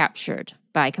she was captured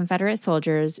by Confederate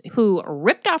soldiers who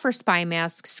ripped off her spy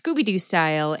mask, Scooby-Doo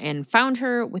style, and found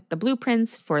her with the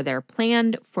blueprints for their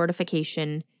planned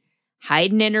fortification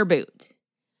hiding in her boot.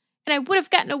 And I would have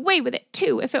gotten away with it,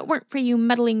 too, if it weren't for you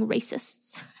meddling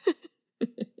racists.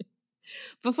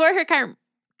 Before her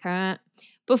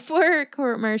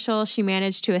court-martial, she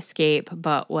managed to escape,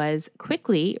 but was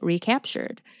quickly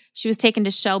recaptured. She was taken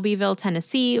to Shelbyville,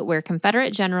 Tennessee, where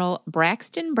Confederate General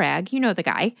Braxton Bragg, you know the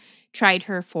guy, tried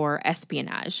her for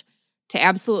espionage. To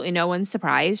absolutely no one's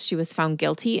surprise, she was found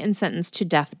guilty and sentenced to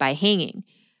death by hanging.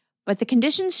 But the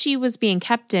conditions she was being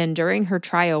kept in during her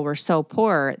trial were so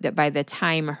poor that by the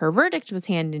time her verdict was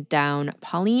handed down,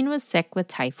 Pauline was sick with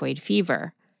typhoid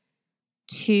fever.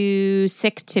 Too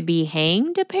sick to be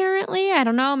hanged, apparently. I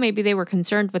don't know. Maybe they were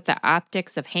concerned with the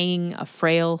optics of hanging a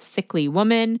frail, sickly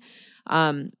woman.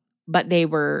 But they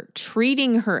were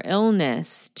treating her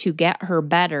illness to get her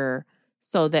better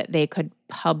so that they could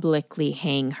publicly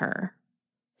hang her.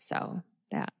 So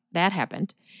that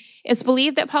happened. It's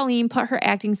believed that Pauline put her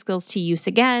acting skills to use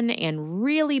again and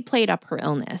really played up her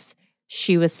illness.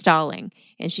 She was stalling,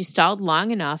 and she stalled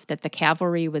long enough that the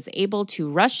cavalry was able to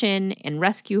rush in and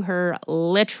rescue her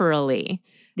literally.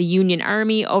 The Union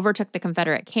Army overtook the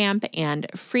Confederate camp and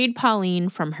freed Pauline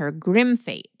from her grim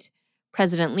fate.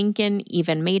 President Lincoln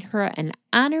even made her an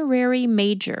honorary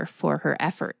major for her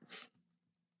efforts.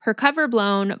 Her cover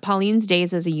blown, Pauline's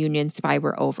days as a Union spy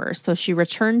were over, so she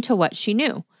returned to what she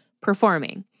knew,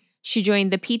 performing. She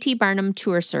joined the P.T. Barnum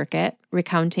tour circuit,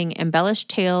 recounting embellished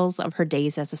tales of her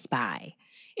days as a spy.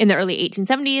 In the early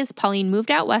 1870s, Pauline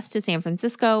moved out west to San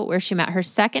Francisco, where she met her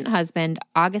second husband,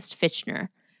 August Fitchner.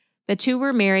 The two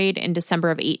were married in December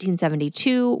of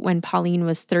 1872 when Pauline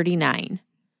was 39.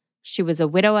 She was a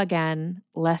widow again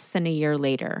less than a year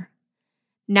later.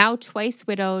 Now twice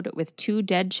widowed with 2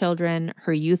 dead children,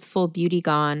 her youthful beauty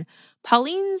gone,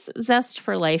 Pauline's zest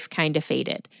for life kind of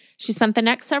faded. She spent the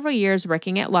next several years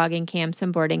working at logging camps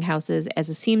and boarding houses as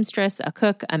a seamstress, a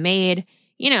cook, a maid,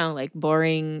 like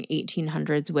boring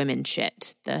 1800s women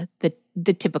shit,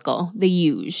 the typical, the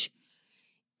huge.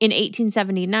 In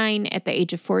 1879, at the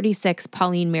age of 46,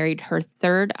 Pauline married her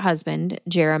third husband,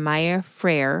 Jeremiah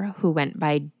Frere, who went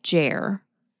by Jer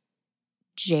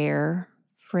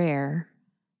Frere.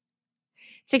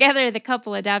 Together, the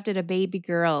couple adopted a baby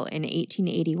girl in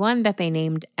 1881 that they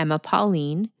named Emma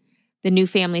Pauline. The new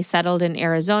family settled in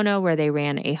Arizona, where they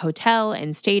ran a hotel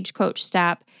and stagecoach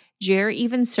stop. Jer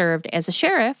even served as a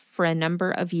sheriff for a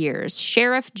number of years.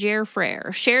 Sheriff Jer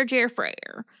Frere.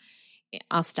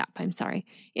 I'll stop, I'm sorry.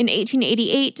 In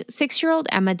 1888, 6-year-old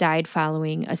Emma died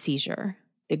following a seizure.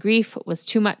 The grief was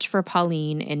too much for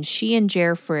Pauline, and she and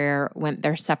Jer Frere went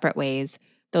their separate ways,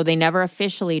 though they never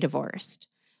officially divorced.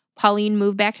 Pauline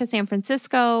moved back to San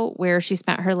Francisco, where she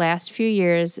spent her last few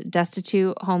years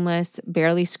destitute, homeless,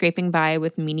 barely scraping by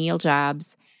with menial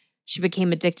jobs. She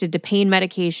became addicted to pain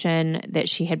medication that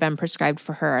she had been prescribed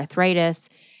for her arthritis,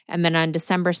 and then on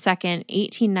December 2nd,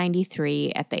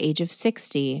 1893, at the age of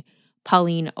 60,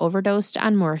 Pauline overdosed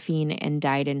on morphine and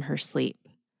died in her sleep.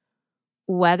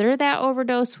 Whether that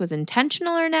overdose was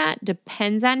intentional or not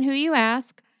depends on who you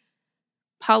ask.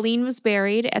 Pauline was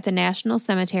buried at the National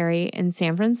Cemetery in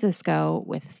San Francisco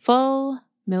with full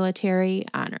military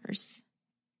honors,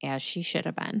 as she should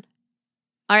have been.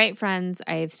 All right, friends,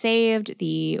 I've saved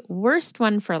the worst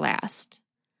one for last.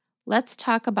 Let's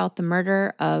talk about the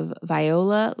murder of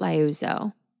Viola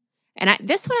Liuzzo. And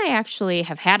this one I actually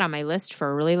have had on my list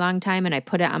for a really long time, and I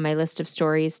put it on my list of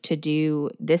stories to do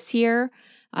this year.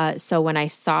 So when I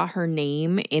saw her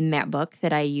name in that book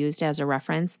that I used as a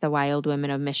reference, The Wild Women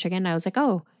of Michigan, I was like,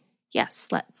 oh, yes,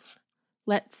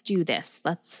 let's do this.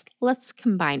 Let's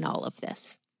combine all of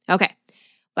this. Okay.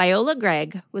 Viola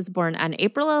Gregg was born on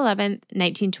April 11th,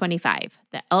 1925,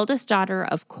 the eldest daughter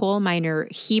of coal miner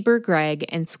Heber Gregg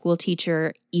and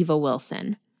schoolteacher Eva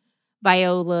Wilson.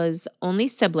 Viola's only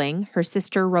sibling, her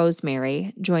sister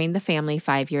Rosemary, joined the family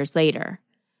 5 years later.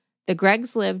 The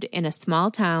Greggs lived in a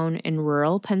small town in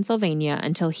rural Pennsylvania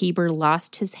until Heber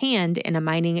lost his hand in a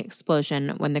mining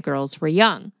explosion when the girls were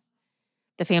young.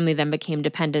 The family then became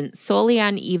dependent solely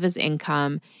on Eva's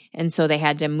income, and so they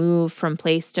had to move from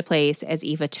place to place as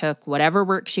Eva took whatever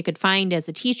work she could find as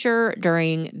a teacher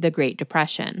during the Great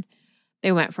Depression.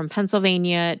 They went from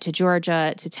Pennsylvania to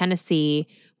Georgia to Tennessee,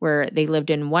 where they lived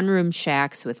in one-room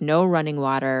shacks with no running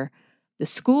water. The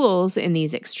schools in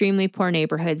these extremely poor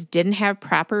neighborhoods didn't have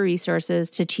proper resources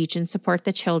to teach and support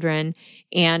the children.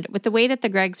 And with the way that the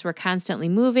Greggs were constantly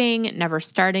moving, never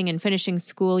starting and finishing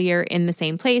school year in the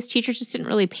same place, teachers just didn't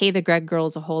really pay the Gregg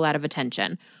girls a whole lot of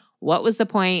attention. What was the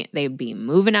point? They'd be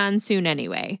moving on soon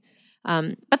anyway.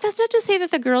 But that's not to say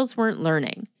that the girls weren't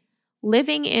learning.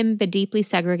 Living in the deeply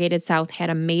segregated South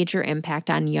had a major impact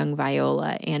on young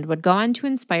Viola and would go on to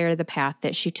inspire the path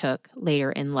that she took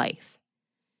later in life.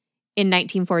 In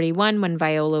 1941, when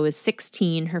Viola was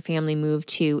 16, her family moved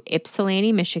to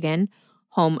Ypsilanti, Michigan,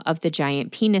 home of the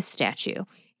giant penis statue,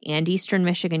 and Eastern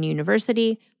Michigan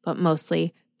University, but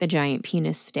mostly the giant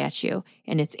penis statue.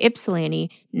 And it's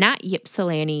Ypsilanti, not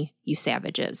Ypsilanti, you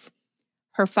savages.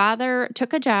 Her father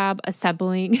took a job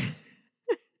assembling...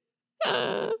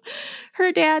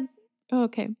 her dad...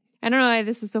 Okay. I don't know why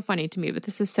this is so funny to me, but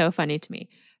this is so funny to me.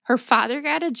 Her father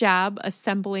got a job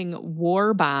assembling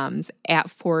war bombs at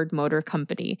Ford Motor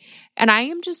Company. And I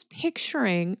am just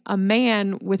picturing a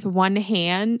man with one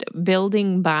hand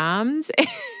building bombs.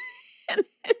 And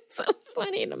it's so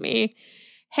funny to me.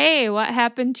 Hey, what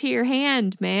happened to your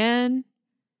hand, man?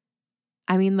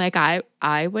 I mean, like,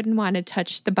 I wouldn't want to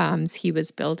touch the bombs he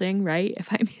was building, right?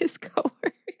 If I'm his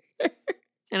coworker.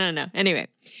 I don't know. Anyway,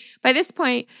 by this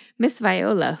point, Miss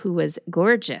Viola, who was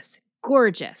gorgeous,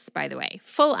 by the way,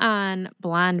 full-on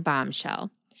blonde bombshell,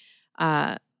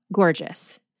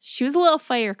 gorgeous. She was a little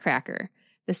firecracker.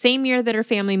 The same year that her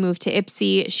family moved to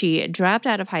Ypsi, she dropped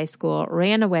out of high school,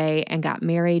 ran away, and got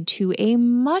married to a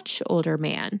much older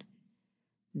man.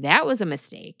 That was a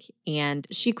mistake, and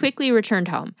she quickly returned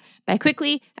home. By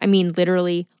quickly, I mean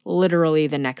literally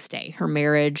the next day. Her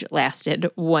marriage lasted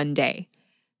one day.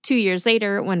 2 years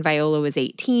later, when Viola was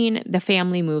 18, the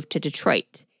family moved to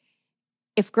Detroit.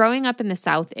 If growing up in the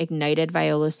South ignited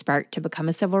Viola's spark to become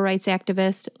a civil rights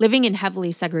activist, living in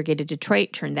heavily segregated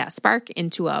Detroit turned that spark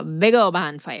into a big old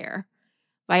bonfire.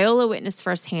 Viola witnessed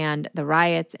firsthand the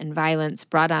riots and violence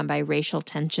brought on by racial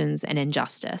tensions and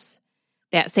injustice.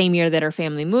 That same year that her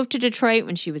family moved to Detroit,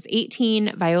 when she was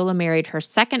 18, Viola married her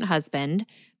second husband,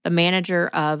 the manager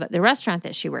of the restaurant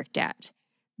that she worked at.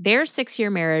 Their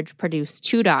 6-year marriage produced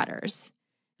 2 daughters,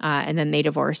 and then they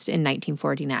divorced in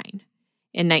 1949.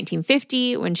 In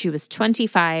 1950, when she was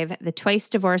 25, the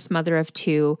twice-divorced mother of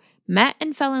 2 met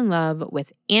and fell in love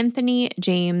with Anthony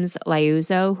James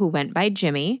Liuzzo, who went by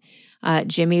Jimmy.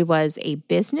 Jimmy was a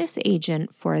business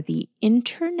agent for the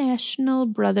International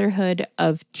Brotherhood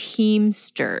of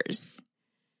Teamsters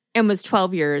and was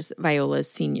 12 years Viola's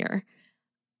senior.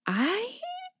 I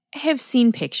have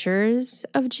seen pictures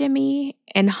of Jimmy,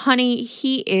 and honey,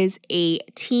 he is a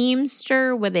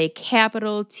Teamster with a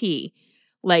capital T.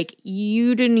 Like,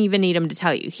 you didn't even need him to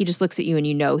tell you. He just looks at you and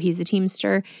you know he's a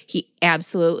Teamster. He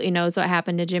absolutely knows what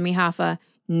happened to Jimmy Hoffa.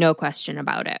 No question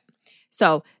about it.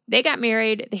 So they got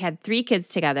married. They had 3 kids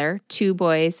together, 2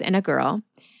 boys and a girl.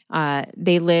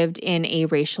 They lived in a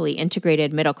racially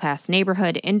integrated middle-class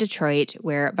neighborhood in Detroit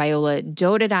where Viola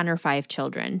doted on her 5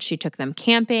 children. She took them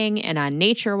camping and on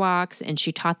nature walks, and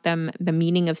she taught them the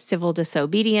meaning of civil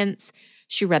disobedience.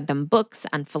 She read them books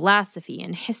on philosophy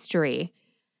and history.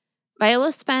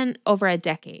 Viola spent over a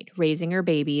decade raising her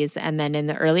babies, and then in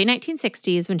the early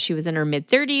 1960s, when she was in her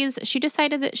mid-30s, she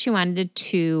decided that she wanted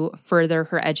to further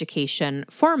her education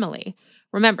formally.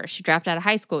 Remember, she dropped out of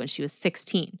high school when she was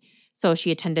 16. So she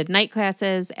attended night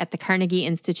classes at the Carnegie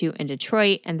Institute in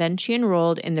Detroit, and then she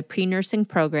enrolled in the pre-nursing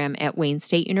program at Wayne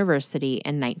State University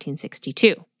in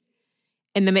 1962.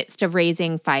 In the midst of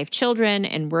raising 5 children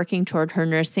and working toward her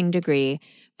nursing degree,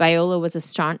 Viola was a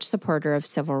staunch supporter of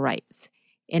civil rights.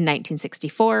 In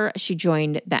 1964, she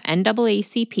joined the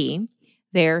NAACP.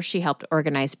 There, she helped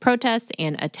organize protests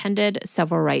and attended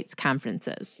civil rights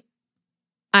conferences.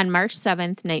 On March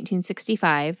 7,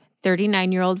 1965,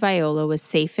 39-year-old Viola was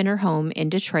safe in her home in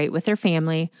Detroit with her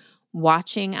family,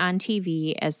 watching on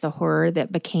TV as the horror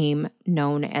that became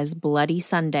known as Bloody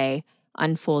Sunday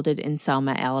unfolded in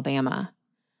Selma, Alabama.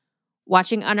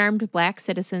 Watching unarmed Black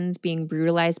citizens being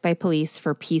brutalized by police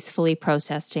for peacefully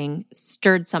protesting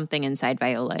stirred something inside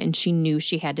Viola, and she knew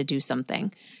she had to do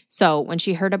something. So when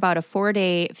she heard about a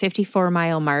 4-day,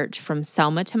 54-mile march from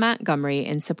Selma to Montgomery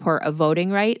in support of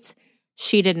voting rights,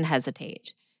 she didn't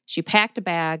hesitate. She packed a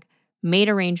bag, made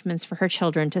arrangements for her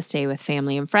children to stay with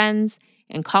family and friends,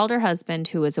 and called her husband,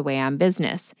 who was away on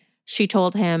business. She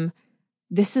told him,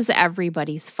 "This is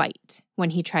everybody's fight," when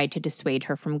he tried to dissuade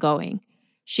her from going.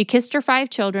 She kissed her 5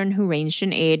 children, who ranged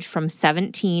in age from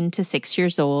 17 to 6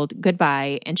 years old,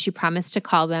 goodbye, and she promised to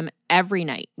call them every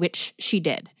night, which she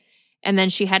did. And then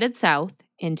she headed south,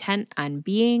 intent on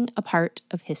being a part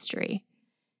of history.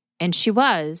 And she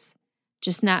was,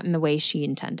 just not in the way she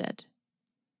intended.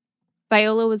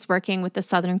 Viola was working with the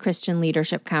Southern Christian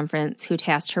Leadership Conference, who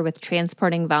tasked her with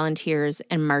transporting volunteers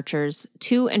and marchers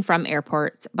to and from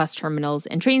airports, bus terminals,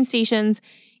 and train stations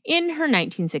in her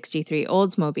 1963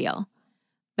 Oldsmobile.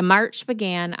 The march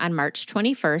began on March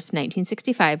 21st,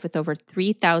 1965, with over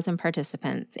 3,000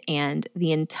 participants and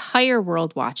the entire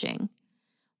world watching.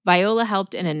 Viola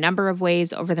helped in a number of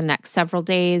ways over the next several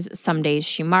days. Some days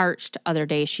she marched, other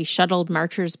days she shuttled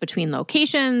marchers between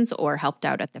locations or helped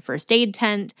out at the first aid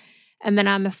tent. And then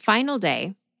on the final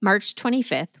day, March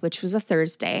 25th, which was a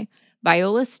Thursday,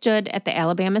 Viola stood at the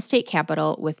Alabama State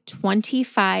Capitol with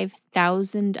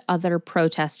 25,000 other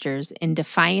protesters in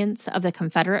defiance of the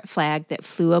Confederate flag that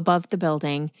flew above the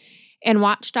building and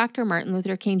watched Dr. Martin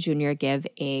Luther King Jr. give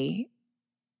a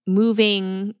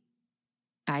moving,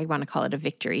 I want to call it a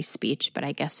victory speech, but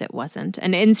I guess it wasn't,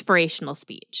 an inspirational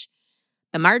speech.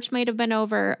 The march might have been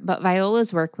over, but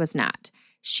Viola's work was not.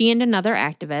 She and another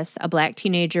activist, a black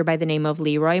teenager by the name of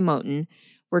Leroy Moten,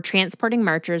 were transporting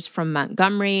marchers from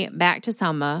Montgomery back to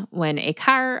Selma when a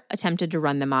car attempted to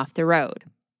run them off the road.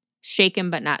 Shaken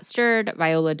but not stirred,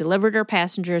 Viola delivered her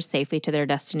passengers safely to their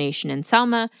destination in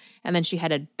Selma, and then she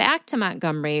headed back to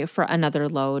Montgomery for another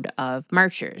load of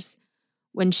marchers.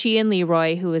 When she and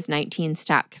Leroy, who was 19,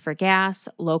 stopped for gas,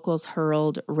 locals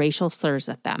hurled racial slurs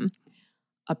at them.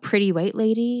 A pretty white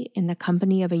lady in the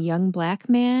company of a young black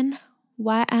man?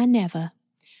 Why, I never.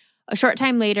 A short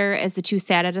time later, as the two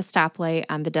sat at a stoplight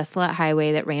on the desolate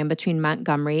highway that ran between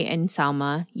Montgomery and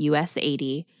Selma, US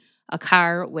 80, a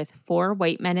car with 4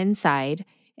 white men inside,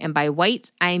 and by white,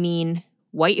 I mean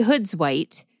white hoods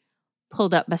white,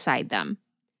 pulled up beside them.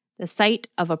 The sight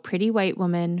of a pretty white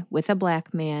woman with a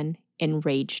black man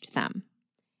enraged them,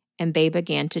 and they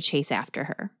began to chase after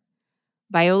her.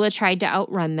 Viola tried to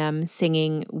outrun them,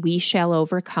 singing "We Shall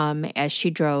Overcome" as she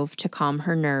drove to calm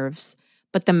her nerves,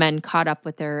 but the men caught up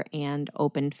with her and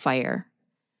opened fire.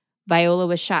 Viola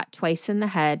was shot twice in the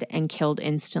head and killed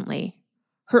instantly.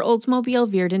 Her Oldsmobile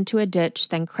veered into a ditch,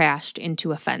 then crashed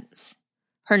into a fence.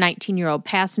 Her 19-year-old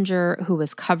passenger, who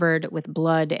was covered with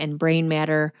blood and brain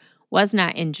matter, was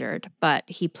not injured, but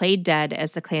he played dead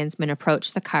as the Klansmen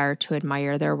approached the car to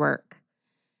admire their work.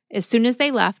 As soon as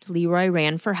they left, Leroy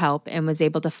ran for help and was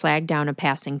able to flag down a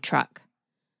passing truck.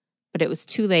 But it was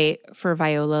too late for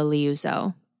Viola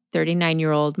Liuzzo,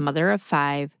 39-year-old mother of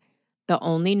 5, the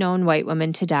only known white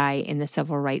woman to die in the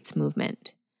civil rights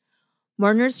movement.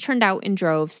 Mourners turned out in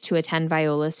droves to attend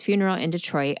Viola's funeral in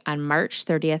Detroit on March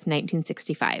 30th,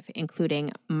 1965,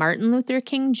 including Martin Luther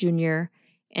King Jr.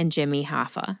 and Jimmy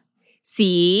Hoffa.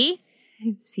 See,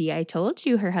 I told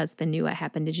you her husband knew what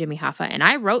happened to Jimmy Hoffa, and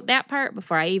I wrote that part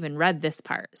before I even read this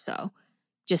part, so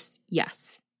just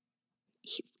yes.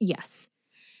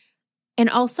 And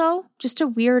also, just a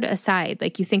weird aside,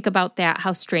 like you think about that,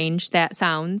 how strange that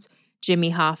sounds,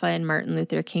 Jimmy Hoffa and Martin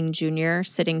Luther King Jr.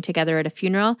 sitting together at a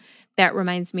funeral. That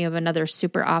reminds me of another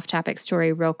super off-topic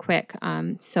story real quick.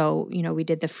 We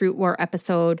did the Fruit War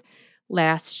episode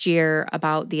last year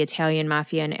about the Italian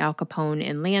Mafia and Al Capone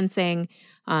in Lansing.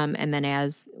 And then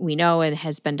as we know, and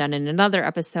has been done in another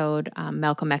episode,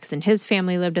 Malcolm X and his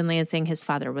family lived in Lansing. His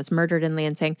father was murdered in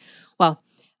Lansing. Well,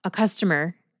 a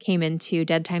customer came into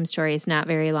Dead Time Stories not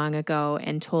very long ago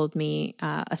and told me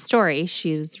a story.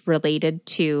 She was related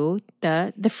to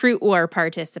the Fruit War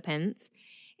participants.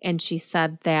 And she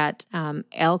said that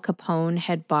Al Capone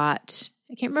had bought,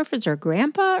 I can't remember if it's her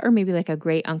grandpa or maybe like a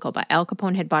great uncle, but Al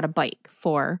Capone had bought a bike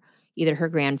for either her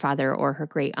grandfather or her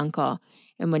great uncle.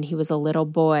 And when he was a little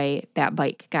boy, that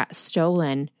bike got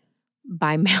stolen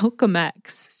by Malcolm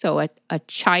X. So a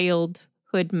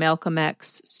childhood Malcolm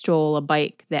X stole a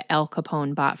bike that Al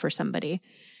Capone bought for somebody.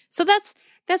 So that's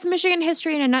Michigan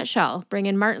history in a nutshell,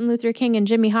 bringing Martin Luther King and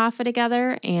Jimmy Hoffa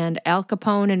together and Al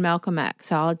Capone and Malcolm X,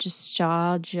 all just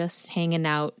hanging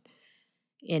out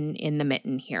in the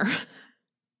mitten here.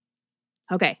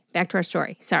 Okay, back to our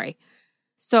story. Sorry.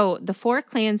 So the 4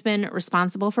 Klansmen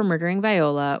responsible for murdering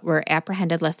Viola were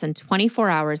apprehended less than 24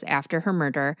 hours after her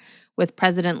murder, with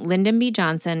President Lyndon B.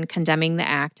 Johnson condemning the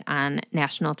act on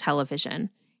national television.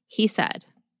 He said,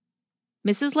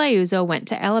 "Mrs. Liuzzo went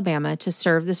to Alabama to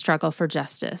serve the struggle for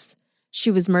justice. She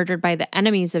was murdered by the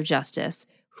enemies of justice,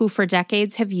 who for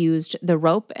decades have used the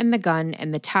rope and the gun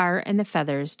and the tar and the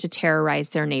feathers to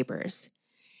terrorize their neighbors."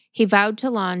 He vowed to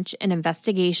launch an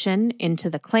investigation into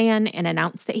the Klan and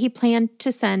announced that he planned to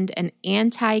send an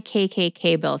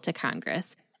anti-KKK bill to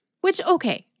Congress. Which,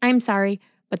 okay, I'm sorry,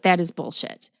 but that is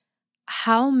bullshit.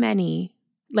 How many,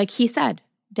 like he said,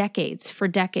 for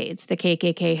decades, the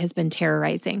KKK has been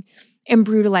terrorizing and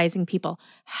brutalizing people.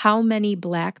 How many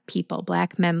black people,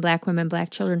 black men, black women,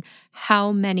 black children,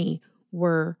 how many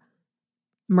were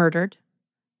murdered,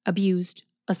 abused,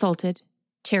 assaulted,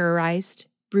 terrorized,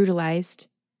 brutalized,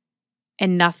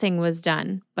 and nothing was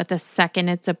done. But the second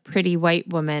it's a pretty white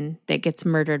woman that gets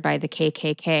murdered by the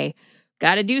KKK,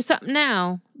 got to do something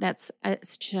now. It's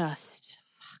just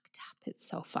fucked up. It's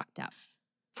so fucked up.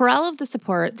 For all of the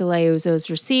support the Liuzos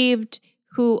received,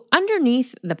 who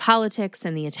underneath the politics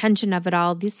and the attention of it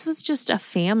all, this was just a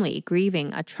family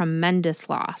grieving a tremendous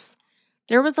loss.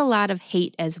 There was a lot of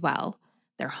hate as well.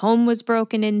 Their home was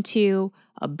broken into,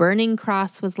 a burning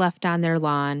cross was left on their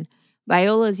lawn.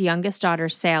 Viola's youngest daughter,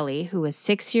 Sally, who was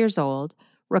 6 years old,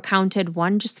 recounted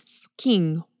one just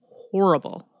fucking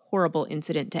horrible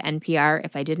incident to NPR.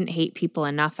 If I didn't hate people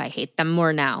enough, I hate them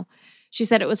more now. She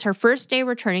said it was her first day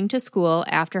returning to school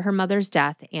after her mother's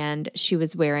death, and she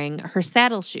was wearing her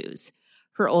saddle shoes.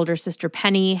 Her older sister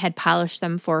Penny had polished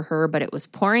them for her, but it was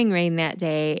pouring rain that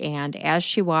day, and as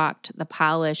she walked, the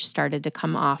polish started to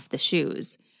come off the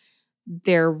shoes.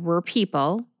 There were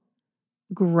people,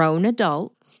 grown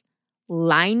adults,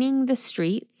 lining the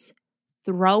streets,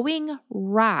 throwing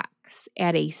rocks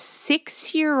at a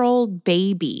 6-year-old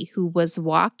baby who was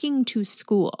walking to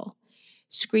school,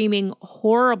 screaming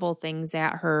horrible things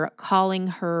at her, calling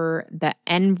her the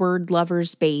N-word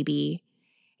lover's baby.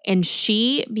 And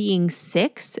she, being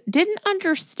 6, didn't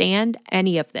understand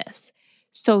any of this.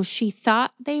 So she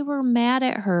thought they were mad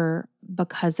at her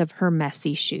because of her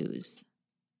messy shoes.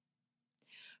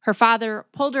 Her father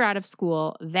pulled her out of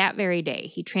school that very day.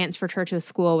 He transferred her to a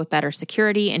school with better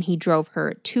security, and he drove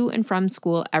her to and from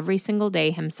school every single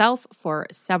day himself for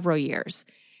several years.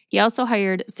 He also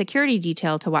hired security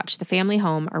detail to watch the family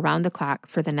home around the clock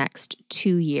for the next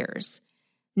 2 years.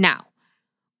 Now,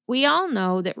 we all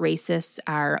know that racists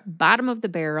are bottom of the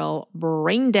barrel,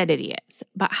 brain dead idiots,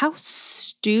 but how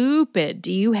stupid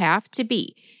do you have to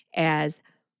be as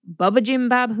Bubba Jim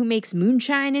Bob who makes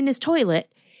moonshine in his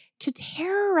toilet to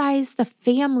terrorize the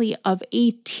family of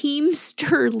a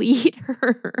Teamster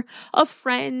leader, a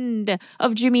friend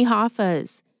of Jimmy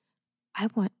Hoffa's?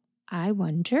 I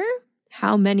wonder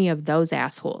how many of those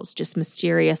assholes just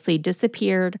mysteriously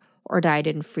disappeared or died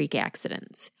in freak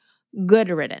accidents. Good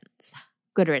riddance.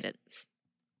 Good riddance.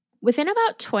 Within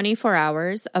about 24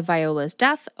 hours of Viola's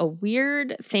death, a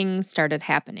weird thing started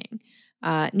happening.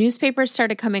 Newspapers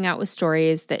started coming out with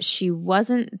stories that she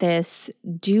wasn't this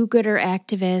do-gooder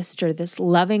activist or this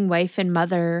loving wife and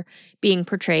mother being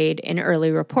portrayed in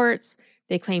early reports.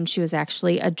 They claimed she was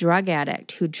actually a drug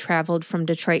addict who traveled from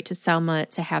Detroit to Selma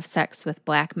to have sex with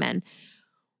black men,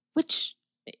 which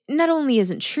not only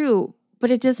isn't true,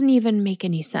 but it doesn't even make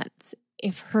any sense.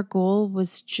 If her goal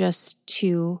was just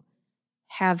to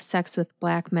have sex with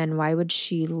black men, why would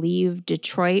she leave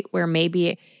Detroit where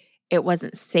maybe it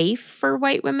wasn't safe for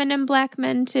white women and black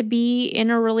men to be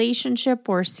in a relationship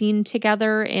or seen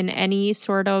together in any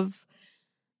sort of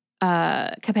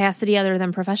capacity other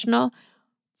than professional?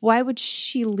 Why would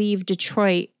she leave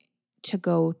Detroit to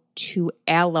go to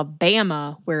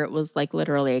Alabama where it was like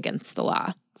literally against the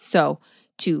law? So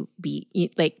to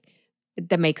be like,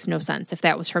 that makes no sense. If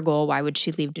that was her goal, why would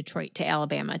she leave Detroit to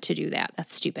Alabama to do that?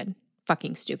 That's stupid.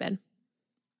 Fucking stupid.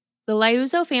 The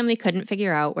Liuzzo family couldn't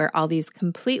figure out where all these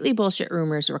completely bullshit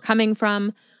rumors were coming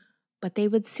from, but they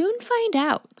would soon find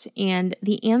out, and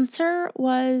the answer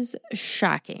was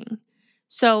shocking.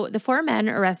 So the 4 men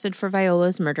arrested for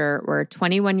Viola's murder were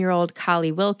 21-year-old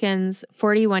Collie Wilkins,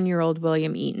 41-year-old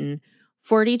William Eaton,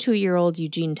 42-year-old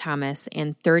Eugene Thomas,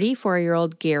 and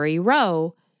 34-year-old Gary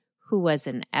Rowe, who was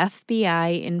an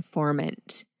FBI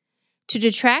informant. To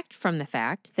detract from the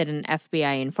fact that an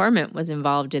FBI informant was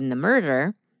involved in the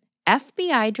murder,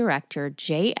 FBI Director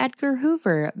J. Edgar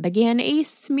Hoover began a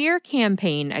smear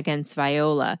campaign against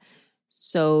Viola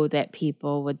so that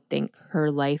people would think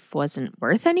her life wasn't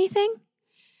worth anything.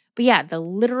 But yeah, the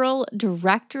literal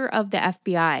director of the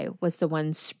FBI was the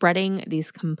one spreading these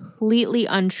completely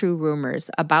untrue rumors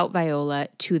about Viola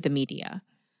to the media.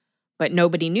 But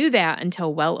nobody knew that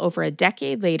until well over a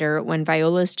decade later when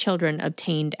Viola's children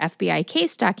obtained FBI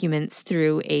case documents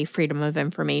through a Freedom of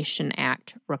Information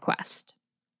Act request.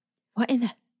 What in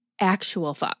the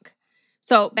actual fuck?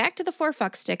 So back to the 4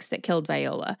 fucksticks that killed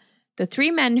Viola. The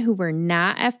 3 men who were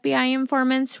not FBI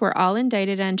informants were all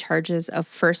indicted on charges of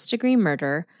first-degree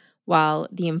murder, while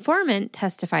the informant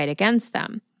testified against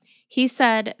them. He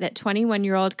said that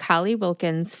 21-year-old Collie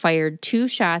Wilkins fired 2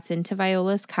 shots into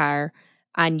Viola's car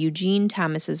on Eugene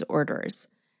Thomas's orders.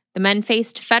 The men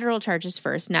faced federal charges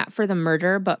first, not for the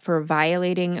murder, but for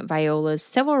violating Viola's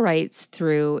civil rights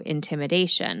through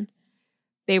intimidation.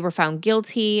 They were found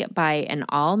guilty by an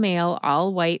all-male,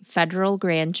 all-white federal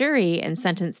grand jury and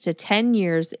sentenced to 10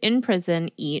 years in prison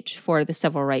each for the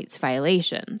civil rights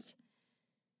violations.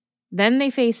 Then they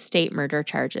faced state murder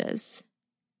charges.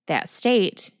 That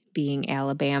state being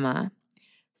Alabama.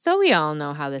 So we all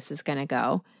know how this is going to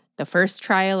go. The first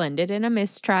trial ended in a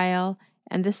mistrial,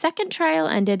 and the second trial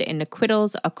ended in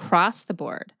acquittals across the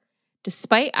board,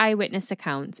 despite eyewitness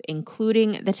accounts,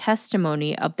 including the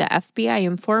testimony of the FBI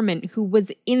informant who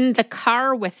was in the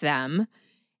car with them,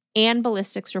 and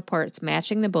ballistics reports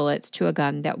matching the bullets to a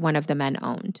gun that one of the men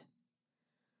owned.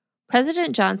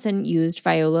 President Johnson used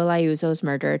Viola Liuzzo's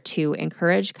murder to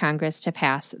encourage Congress to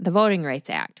pass the Voting Rights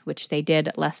Act, which they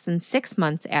did less than 6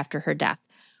 months after her death,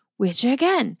 which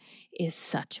again is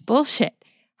such bullshit.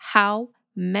 How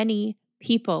many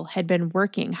people had been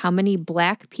working, how many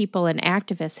Black people and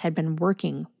activists had been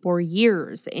working for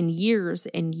years and years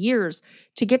and years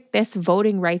to get this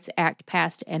Voting Rights Act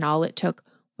passed, and all it took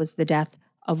was the death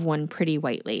of one pretty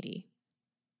white lady.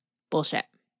 Bullshit.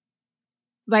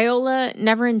 Viola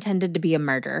never intended to be a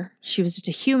martyr. She was just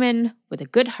a human with a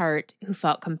good heart who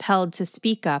felt compelled to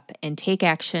speak up and take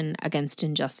action against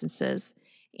injustices.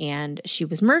 And she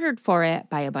was murdered for it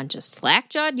by a bunch of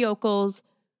slack-jawed yokels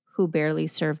who barely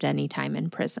served any time in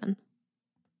prison.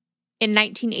 In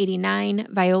 1989,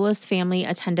 Viola's family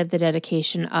attended the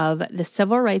dedication of the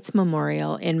Civil Rights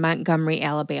Memorial in Montgomery,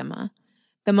 Alabama.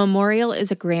 The memorial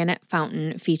is a granite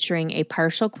fountain featuring a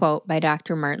partial quote by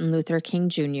Dr. Martin Luther King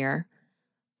Jr.,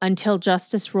 "Until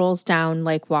justice rolls down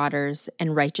like waters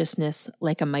and righteousness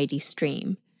like a mighty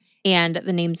stream." And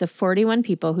the names of 41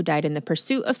 people who died in the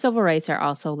pursuit of civil rights are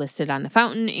also listed on the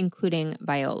fountain, including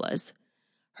Viola's.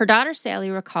 Her daughter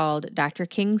Sally recalled Dr.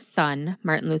 King's son,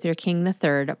 Martin Luther King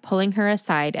III, pulling her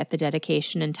aside at the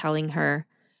dedication and telling her,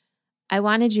 "I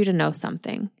wanted you to know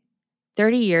something.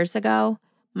 30 years ago,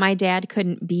 my dad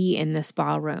couldn't be in this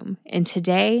ballroom, and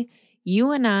today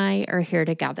you and I are here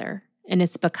together, and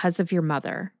it's because of your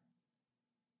mother."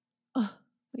 Oh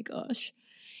my gosh.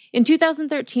 In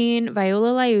 2013,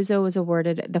 Viola Liuzzo was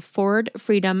awarded the Ford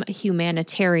Freedom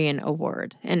Humanitarian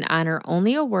Award, an honor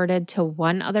only awarded to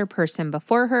one other person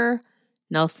before her,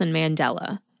 Nelson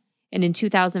Mandela. And in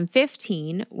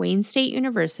 2015, Wayne State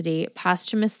University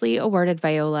posthumously awarded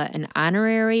Viola an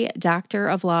honorary Doctor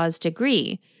of Laws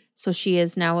degree, so she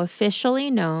is now officially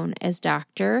known as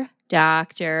Dr.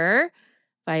 Viola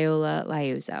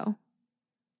Liuzzo.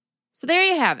 So there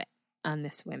you have it. On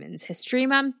this Women's History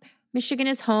Month, Michigan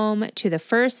is home to the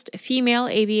first female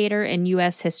aviator in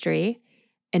U.S. history,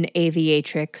 an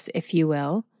aviatrix, if you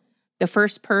will, the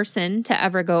first person to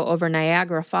ever go over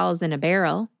Niagara Falls in a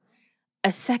barrel,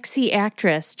 a sexy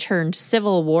actress turned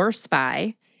Civil War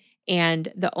spy,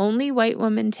 and the only white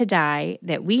woman to die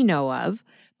that we know of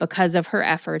because of her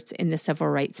efforts in the civil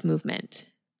rights movement.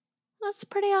 That's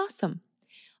pretty awesome.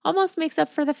 Almost makes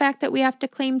up for the fact that we have to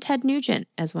claim Ted Nugent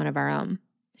as one of our own.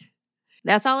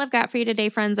 That's all I've got for you today,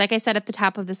 friends. Like I said at the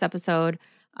top of this episode,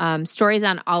 stories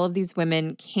on all of these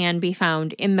women can be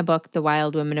found in the book, The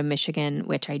Wild Women of Michigan,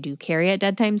 which I do carry at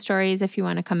Dead Time Stories if you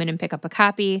want to come in and pick up a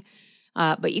copy.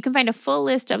 But you can find a full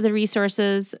list of the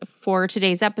resources for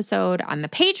today's episode on the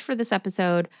page for this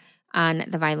episode on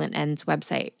the Violent Ends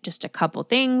website. Just a couple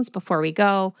things before we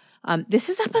go. This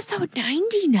is episode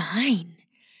 99.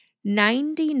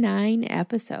 99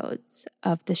 episodes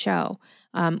of the show.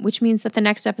 Which means that the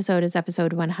next episode is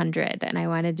episode 100. And I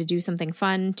wanted to do something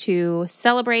fun to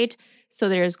celebrate. So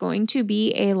there's going to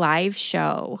be a live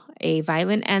show, a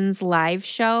Violent Ends live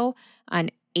show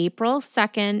on April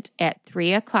 2nd at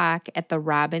 3 o'clock at the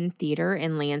Robin Theater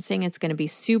in Lansing. It's going to be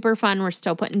super fun. We're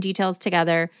still putting details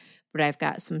together, but I've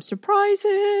got some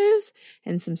surprises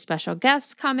and some special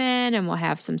guests coming, and we'll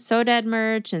have some So Dead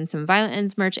merch and some Violent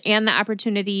Ends merch and the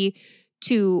opportunity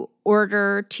to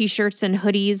order t-shirts and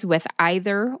hoodies with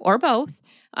either or both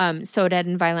So Dead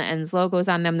and Violent Ends logos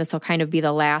on them. This will kind of be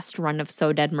the last run of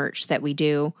So Dead merch that we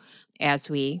do as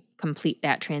we complete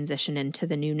that transition into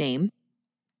the new name.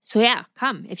 So yeah,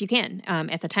 come if you can.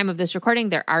 At the time of this recording,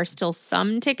 there are still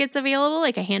some tickets available,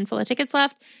 like a handful of tickets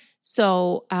left.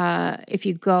 So if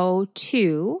you go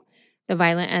to the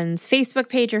Violent Ends Facebook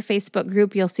page or Facebook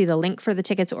group, you'll see the link for the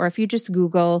tickets. Or if you just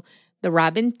Google the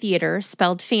Robin Theater,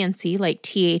 spelled fancy, like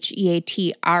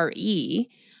THEATRE,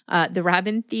 the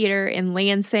Robin Theater in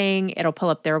Lansing, it'll pull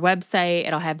up their website.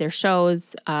 It'll have their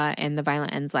shows, and the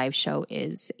Violent Ends live show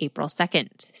is April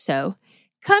 2nd. So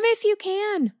come if you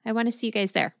can. I want to see you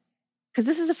guys there. Because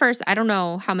this is the first, I don't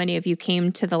know how many of you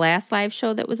came to the last live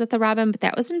show that was at the Robin, but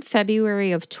that was in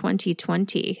February of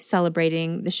 2020,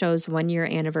 celebrating the show's 1-year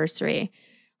anniversary.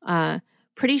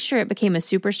 Pretty sure it became a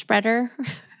super spreader,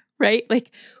 right?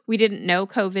 Like, we didn't know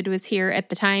COVID was here at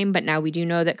the time, but now we do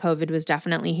know that COVID was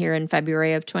definitely here in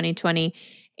February of 2020.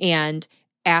 And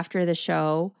after the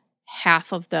show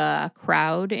half of the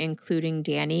crowd, including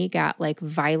Danny, got like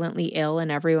violently ill,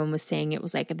 and everyone was saying it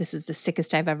was like, this is the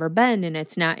sickest I've ever been, and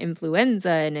it's not influenza,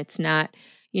 and it's not,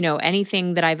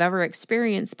 anything that I've ever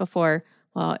experienced before.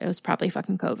 Well, it was probably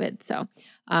fucking COVID. So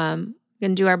going to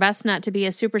do our best not to be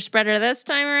a super spreader this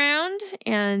time around.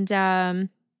 And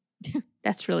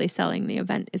that's really selling the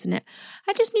event, isn't it?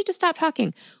 I just need to stop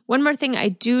talking. One more thing I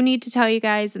do need to tell you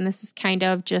guys, and this is kind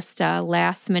of just a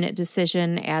last minute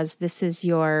decision, as this is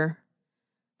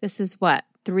what,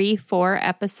 3-4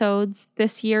 episodes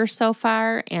this year so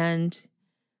far, and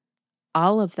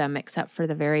all of them except for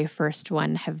the very first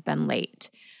one have been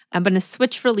late. I'm going to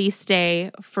switch release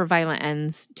day for Violent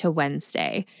Ends to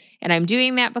Wednesday, and I'm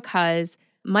doing that because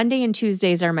Monday and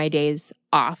Tuesdays are my days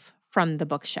off from the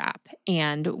bookshop.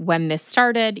 And when this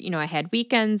started, I had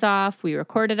weekends off. We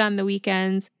recorded on the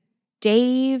weekends.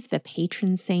 Dave, the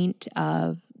patron saint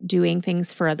of doing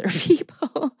things for other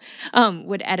people,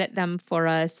 would edit them for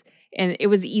us. And it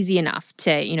was easy enough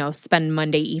to, spend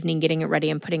Monday evening getting it ready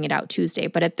and putting it out Tuesday.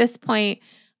 But at this point,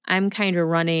 I'm kind of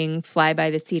running fly by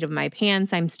the seat of my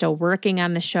pants. I'm still working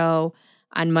on the show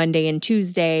on Monday and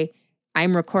Tuesday.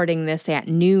 I'm recording this at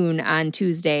noon on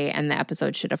Tuesday, and the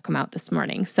episode should have come out this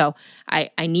morning. So I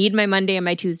need my Monday and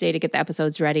my Tuesday to get the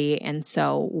episodes ready. And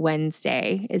so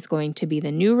Wednesday is going to be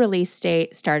the new release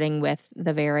date, starting with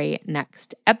the very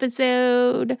next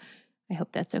episode. I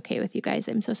hope that's okay with you guys.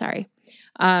 I'm so sorry.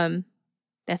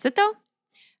 That's it though.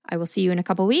 I will see you in a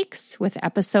couple weeks with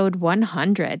episode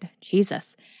 100.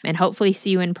 Jesus. And hopefully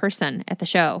see you in person at the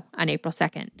show on April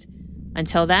 2nd.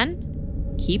 Until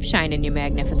then, keep shining, you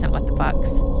magnificent what the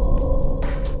fucks.